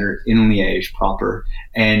city center in Liège proper.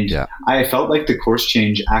 And I felt like the course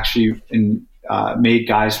change actually made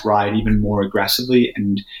guys ride even more aggressively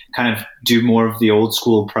and kind of do more of the old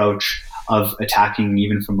school approach of attacking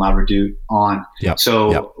even from La Redoute on.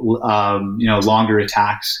 Longer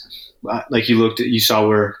attacks. Like you saw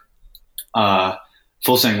where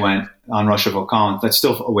Fulsang went on Roche-Volcan. That's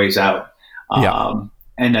still a ways out.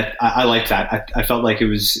 And I like that. I felt like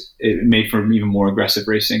it made for even more aggressive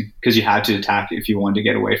racing because you had to attack if you wanted to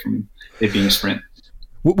get away from it being a sprint.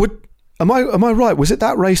 Am I right? Was it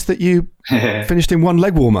that race that you finished in one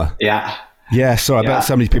leg warmer? Yeah. Yeah, sorry, I bet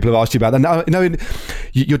so many people have asked you about that. Now,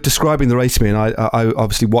 you're describing the race to me, and I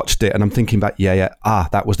obviously watched it, and I'm thinking back,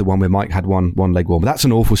 that was the one where Mike had one leg warmer. That's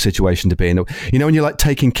an awful situation to be in. You know, when you're like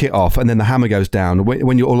taking kit off, and then the hammer goes down.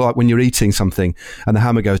 When you're eating something, and the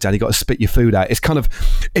hammer goes down, you got to spit your food out.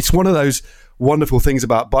 It's one of those wonderful things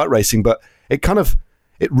about bike racing, but it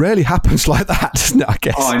rarely happens like that, doesn't it? I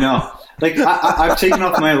guess. Oh, I know. Like I've taken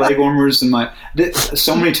off my leg warmers and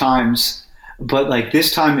so many times. But like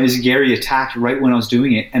this time, as Gary attacked right when I was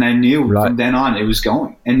doing it, and I knew from then on it was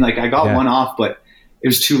going. And like I got one off, but it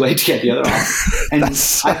was too late to get the other off. And I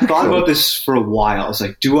thought about this for a while. I was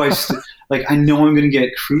like, I know I'm going to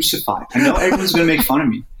get crucified. I know everyone's going to make fun of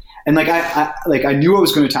me. And like I knew I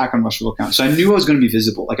was going to attack on Roche-Volcan, so I knew I was going to be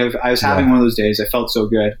visible. Like I was having one of those days. I felt so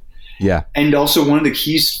good. Yeah. And also one of the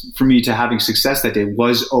keys for me to having success that day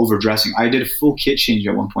was overdressing. I did a full kit change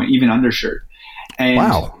at one point, even undershirt. And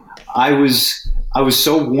wow. I was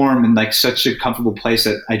so warm and like such a comfortable place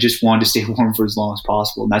that I just wanted to stay warm for as long as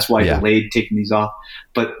possible. And that's why I delayed taking these off.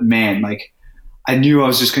 But man, like I knew I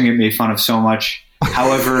was just going to get made fun of so much.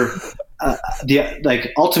 However,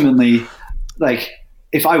 ultimately, like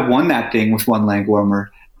if I won that thing with one leg warmer,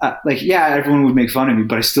 everyone would make fun of me,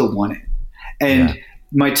 but I still won it. And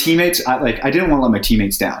my teammates, I didn't want to let my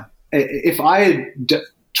teammates down. If I had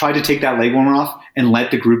tried to take that leg warmer off and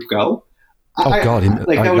let the group go, that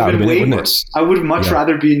would have been way worse. I would have much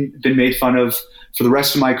rather been made fun of for the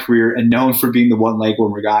rest of my career and known for being the one leg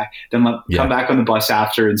warmer guy than come back on the bus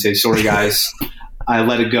after and say, sorry guys, I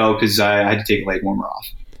let it go because I had to take a leg warmer off.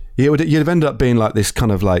 Yeah, you'd have ended up being like this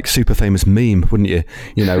kind of like super famous meme, wouldn't you?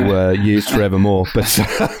 Used forevermore.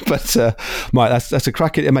 But Mike, that's a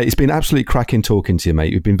cracking, mate. It's been absolutely cracking talking to you,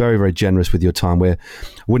 mate. You've been very, very generous with your time. We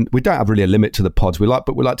don't have really a limit to the pods. We like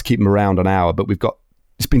to keep them around an hour, but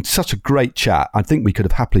it's been such a great chat. I think we could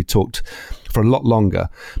have happily talked for a lot longer.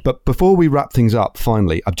 But before we wrap things up,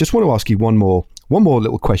 finally, I just want to ask you one more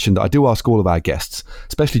little question that I do ask all of our guests,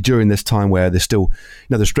 especially during this time where there's still,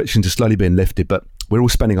 the restrictions are slowly being lifted, but we're all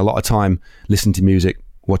spending a lot of time listening to music,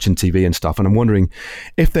 watching TV and stuff. And I'm wondering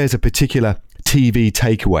if there's a particular TV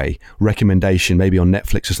takeaway recommendation, maybe on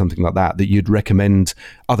Netflix or something like that you'd recommend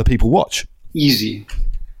other people watch. Easy.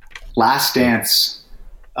 Last Dance.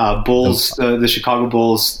 Bulls, the Chicago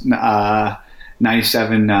Bulls,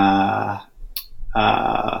 97.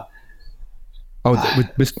 With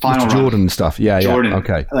Mr. Final Jordan run. and stuff. Yeah, Jordan. yeah.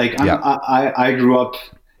 Okay. Like Yeah. I grew up,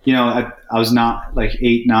 I was not like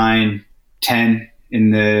 8, 9, 10 in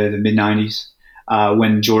the mid 90s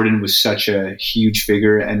when Jordan was such a huge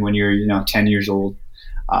figure. And when you're, 10 years old,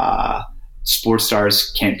 sports stars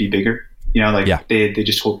can't be bigger. They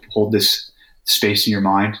just hold this space in your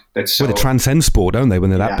mind. That's so, Well, they transcend sport, don't they, when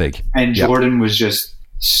they're that big? And Jordan was just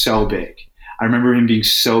so big. I remember him being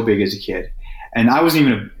so big as a kid. And I wasn't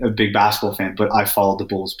even a big basketball fan, but I followed the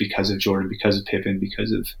Bulls because of Jordan, because of Pippen,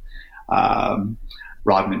 because of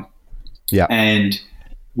Rodman. Yeah. And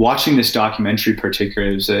watching this documentary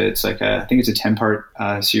particularly, I think it's a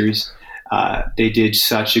 10-part series. They did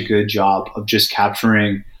such a good job of just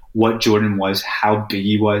capturing what Jordan was, how big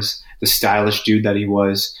he was, the stylish dude that he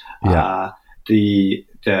was, the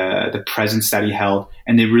presence that he held.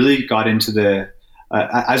 And they really got into the,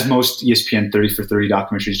 as most ESPN 30 for 30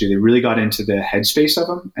 documentaries do, they really got into the headspace of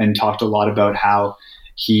him and talked a lot about how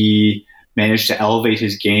he managed to elevate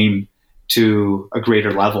his game to a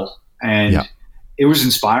greater level. And it was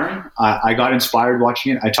inspiring. I got inspired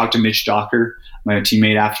watching it. I talked to Mitch Docker, my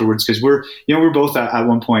teammate, afterwards, because we're both at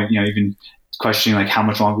one point, even questioning like how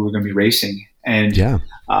much longer we're going to be racing. And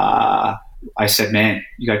I said, man,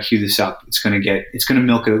 you got to cue this up. It's going to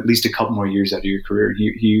milk at least a couple more years out of your career.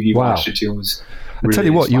 He watched it too and was really, I tell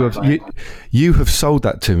you what, you have sold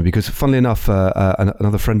that to me, because funnily enough,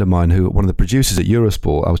 another friend of mine, one of the producers at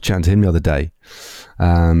Eurosport, I was chatting to him the other day,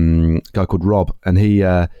 a guy called Rob, and he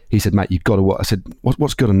said, Matt, you've got to watch. I said,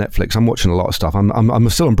 what's good on Netflix? I'm watching a lot of stuff. I'm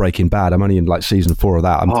still on Breaking Bad. I'm only in like season 4 of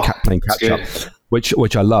that. I'm playing catch up,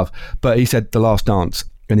 which I love. But he said The Last Dance.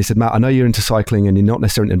 And he said, Matt, I know you're into cycling and you're not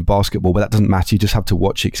necessarily into basketball, but that doesn't matter. You just have to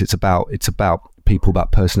watch it because it's about people,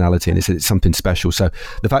 about personality, and it's something special. So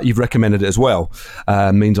the fact you've recommended it as well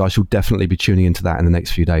means I shall definitely be tuning into that in the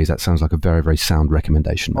next few days. That sounds like a very, very sound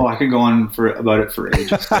recommendation. Mate. I could go on about it for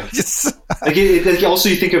ages. Also,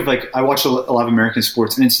 you think of I watch a lot of American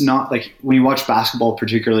sports, and it's not like when you watch basketball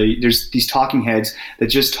particularly, there's these talking heads that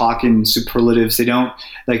just talk in superlatives. They don't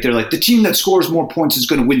they're like, the team that scores more points is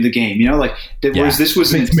going to win the game. Whereas this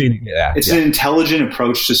was an intelligent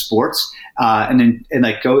approach to sports,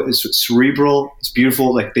 it's cerebral. It's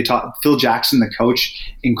beautiful. Like they talk, Phil Jackson, the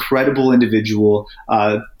coach, incredible individual,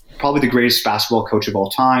 probably the greatest basketball coach of all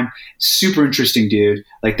time. Super interesting dude.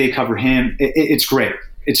 Like they cover him. It's great.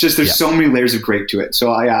 It's just there's so many layers of great to it.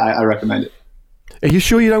 So I recommend it. Are you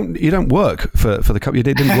sure you don't work for the company? You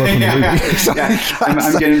didn't work on the movie?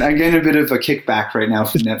 I'm getting a bit of a kickback right now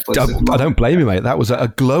from Netflix. I don't blame you, mate. That was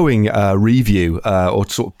a glowing review or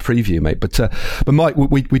sort of preview, mate. But Mike,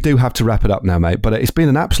 we do have to wrap it up now, mate. But it's been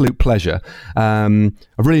an absolute pleasure. I've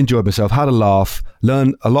really enjoyed myself, had a laugh,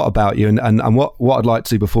 learned a lot about you, and what I'd like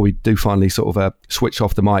to do before we do finally sort of switch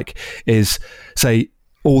off the mic is say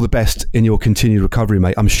all the best in your continued recovery,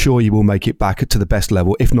 mate. I'm sure you will make it back to the best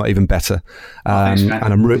level, if not even better. Thanks, and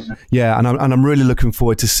I'm really looking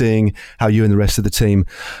forward to seeing how you and the rest of the team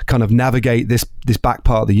kind of navigate this back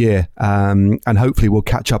part of the year. And hopefully we'll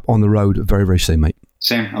catch up on the road very, very soon, mate.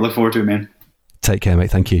 Same. I look forward to it, man. Take care,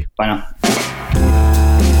 mate. Thank you. Bye now.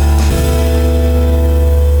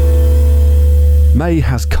 May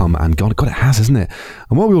has come and gone. God, it has, hasn't it?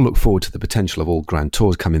 And while we all look forward to the potential of all Grand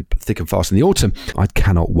Tours coming thick and fast in the autumn, I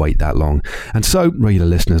cannot wait that long. And so, regular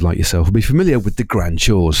listeners like yourself will be familiar with the Grand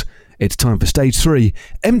Chores. It's time for Stage 3,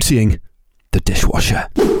 emptying the dishwasher.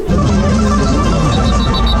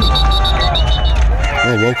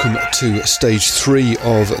 Well, welcome to Stage 3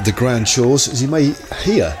 of the Grand Chores. As you may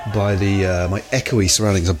hear by my echoey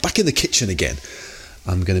surroundings, I'm back in the kitchen again.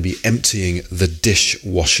 I'm going to be emptying the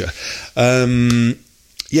dishwasher. You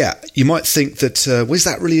might think that, was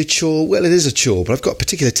that really a chore? Well, it is a chore, but I've got a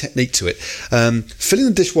particular technique to it. Filling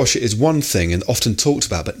the dishwasher is one thing and often talked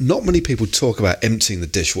about, but not many people talk about emptying the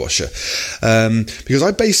dishwasher. Because I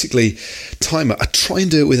basically time it. I try and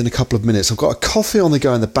do it within a couple of minutes. I've got a coffee on the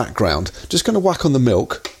go in the background. Just going to whack on the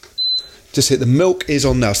milk. Just hit the milk is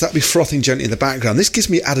on now, so that'll be frothing gently in the background. This gives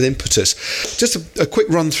me added impetus. Just a quick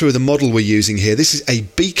run through of the model we're using here. This is a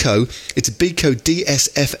Beko. It's a Beko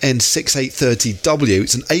DSFN 6830W.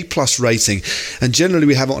 It's an A+ rating, and generally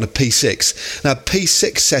we have it on a P6. Now,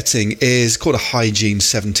 P6 setting is called a hygiene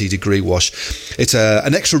 70-degree wash. It's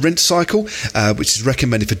an extra rinse cycle, which is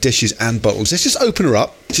recommended for dishes and bottles. Let's just open her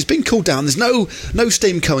up. She's been cooled down. There's no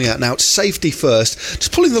steam coming out now. It's safety first.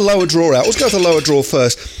 Just pulling the lower drawer out. Let's go with the lower drawer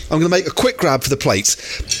first. I'm going to make a quick grab for the plates.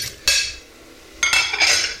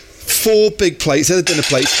 4 big plates. They're the dinner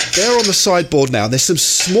plates. They're on the sideboard now. There's some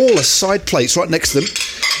smaller side plates right next to them.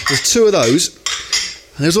 There's 2 of those.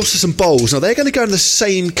 And there's also some bowls. Now, they're going to go in the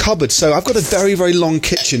same cupboard. So I've got a very, very long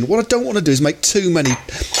kitchen. What I don't want to do is make too many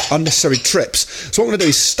unnecessary trips. So what I'm going to do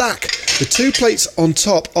is stack the 2 plates on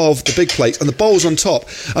top of the big plates and the bowls on top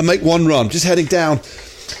and make one run. Just heading down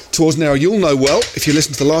towards an area you'll know well if you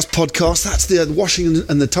listen to the last podcast. That's the washing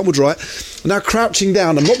and the tumble dryer. I'm now crouching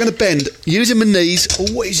down. I'm not going to bend. Using my knees.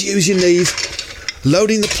 Always use your knees.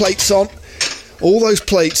 Loading the plates on. All those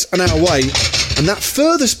plates are now away. And that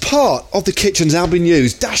furthest part of the kitchen's now been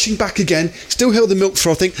used. Dashing back again. Still hear the milk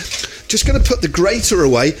frothing. Just going to put the grater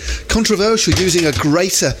away. Controversial, using a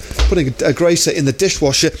grater. Putting a grater in the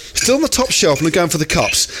dishwasher. Still on the top shelf, and I'm going for the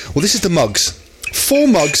cups. Well, this is the mugs. 4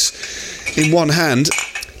 mugs in one hand,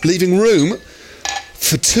 leaving room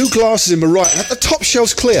for 2 glasses in my right. And the top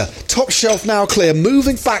shelf's clear. Top shelf now clear.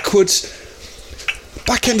 Moving backwards.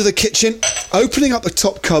 Back end of the kitchen. Opening up the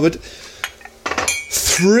top cupboard.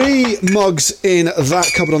 3 mugs in that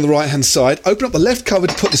cupboard on the right hand side. Open up the left cupboard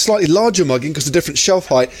to put the slightly larger mug in because of the different shelf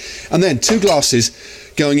height, and then 2 glasses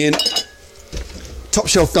going in. Top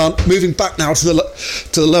shelf done. Moving back now to the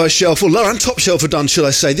lower shelf, or lower and top shelf are done, should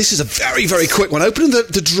I say. This is a very, very quick one. Opening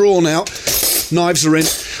the drawer now. Knives are in.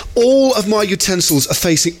 All of my utensils are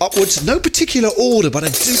facing upwards. No particular order, but I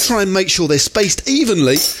do try and make sure they're spaced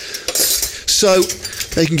evenly so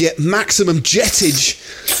they can get maximum jettage.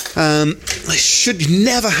 Should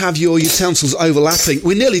never have your utensils overlapping.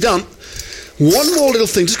 We're nearly done. One more little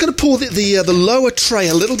thing. Just going to pull the lower tray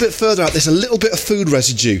a little bit further out. There's a little bit of food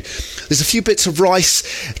residue. There's a few bits of rice,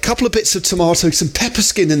 a couple of bits of tomato, some pepper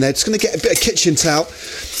skin in there. Just going to get a bit of kitchen towel.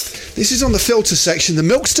 This is on the filter section. The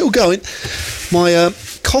milk's still going. My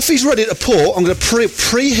coffee's ready to pour. I'm going to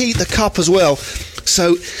preheat the cup as well.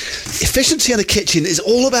 So efficiency in the kitchen is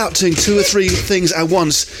all about doing 2 or 3 things at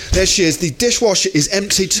once. There she is. The dishwasher is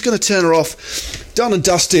empty. Just going to turn her off. Done and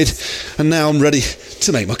dusted. And now I'm ready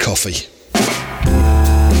to make my coffee.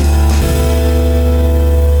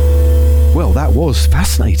 Well, that was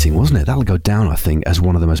fascinating, wasn't it? That'll go down, I think, as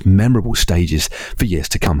one of the most memorable stages for years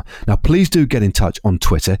to come. Now, please do get in touch on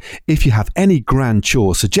Twitter if you have any grand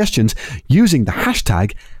chore suggestions using the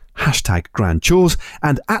hashtag Grand Chores,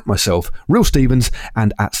 and at myself, Real Stevens,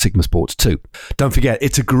 and at Sigma Sports 2. Don't forget,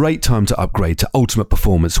 it's a great time to upgrade to ultimate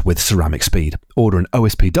performance with Ceramic Speed. Order an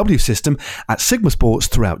OSPW system at Sigma Sports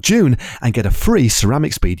throughout June and get a free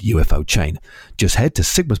Ceramic Speed UFO chain. Just head to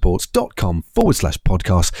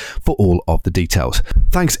sigmasports.com/podcast for all of the details.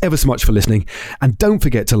 Thanks ever so much for listening, and don't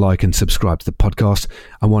forget to like and subscribe to the podcast.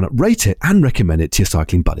 I want to rate it and recommend it to your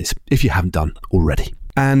cycling buddies if you haven't done already.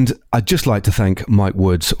 And I'd just like to thank Mike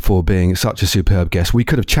Woods for being such a superb guest. We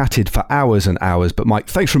could have chatted for hours and hours, but Mike,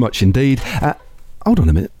 thanks very much indeed. Hold on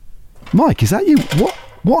a minute. Mike, is that you?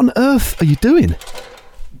 What on earth are you doing?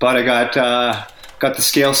 But I got the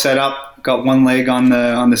scale set up, got one leg on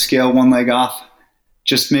the scale, one leg off,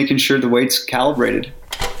 just making sure the weight's calibrated.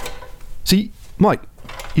 See, Mike,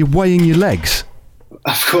 you're weighing your legs.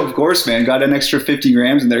 Of course, man. Got an extra 50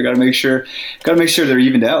 grams in there. Got to make sure they're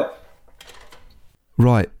evened out.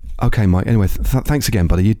 Right. Okay, Mike. Anyway, thanks again,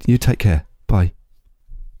 buddy. You take care. Bye.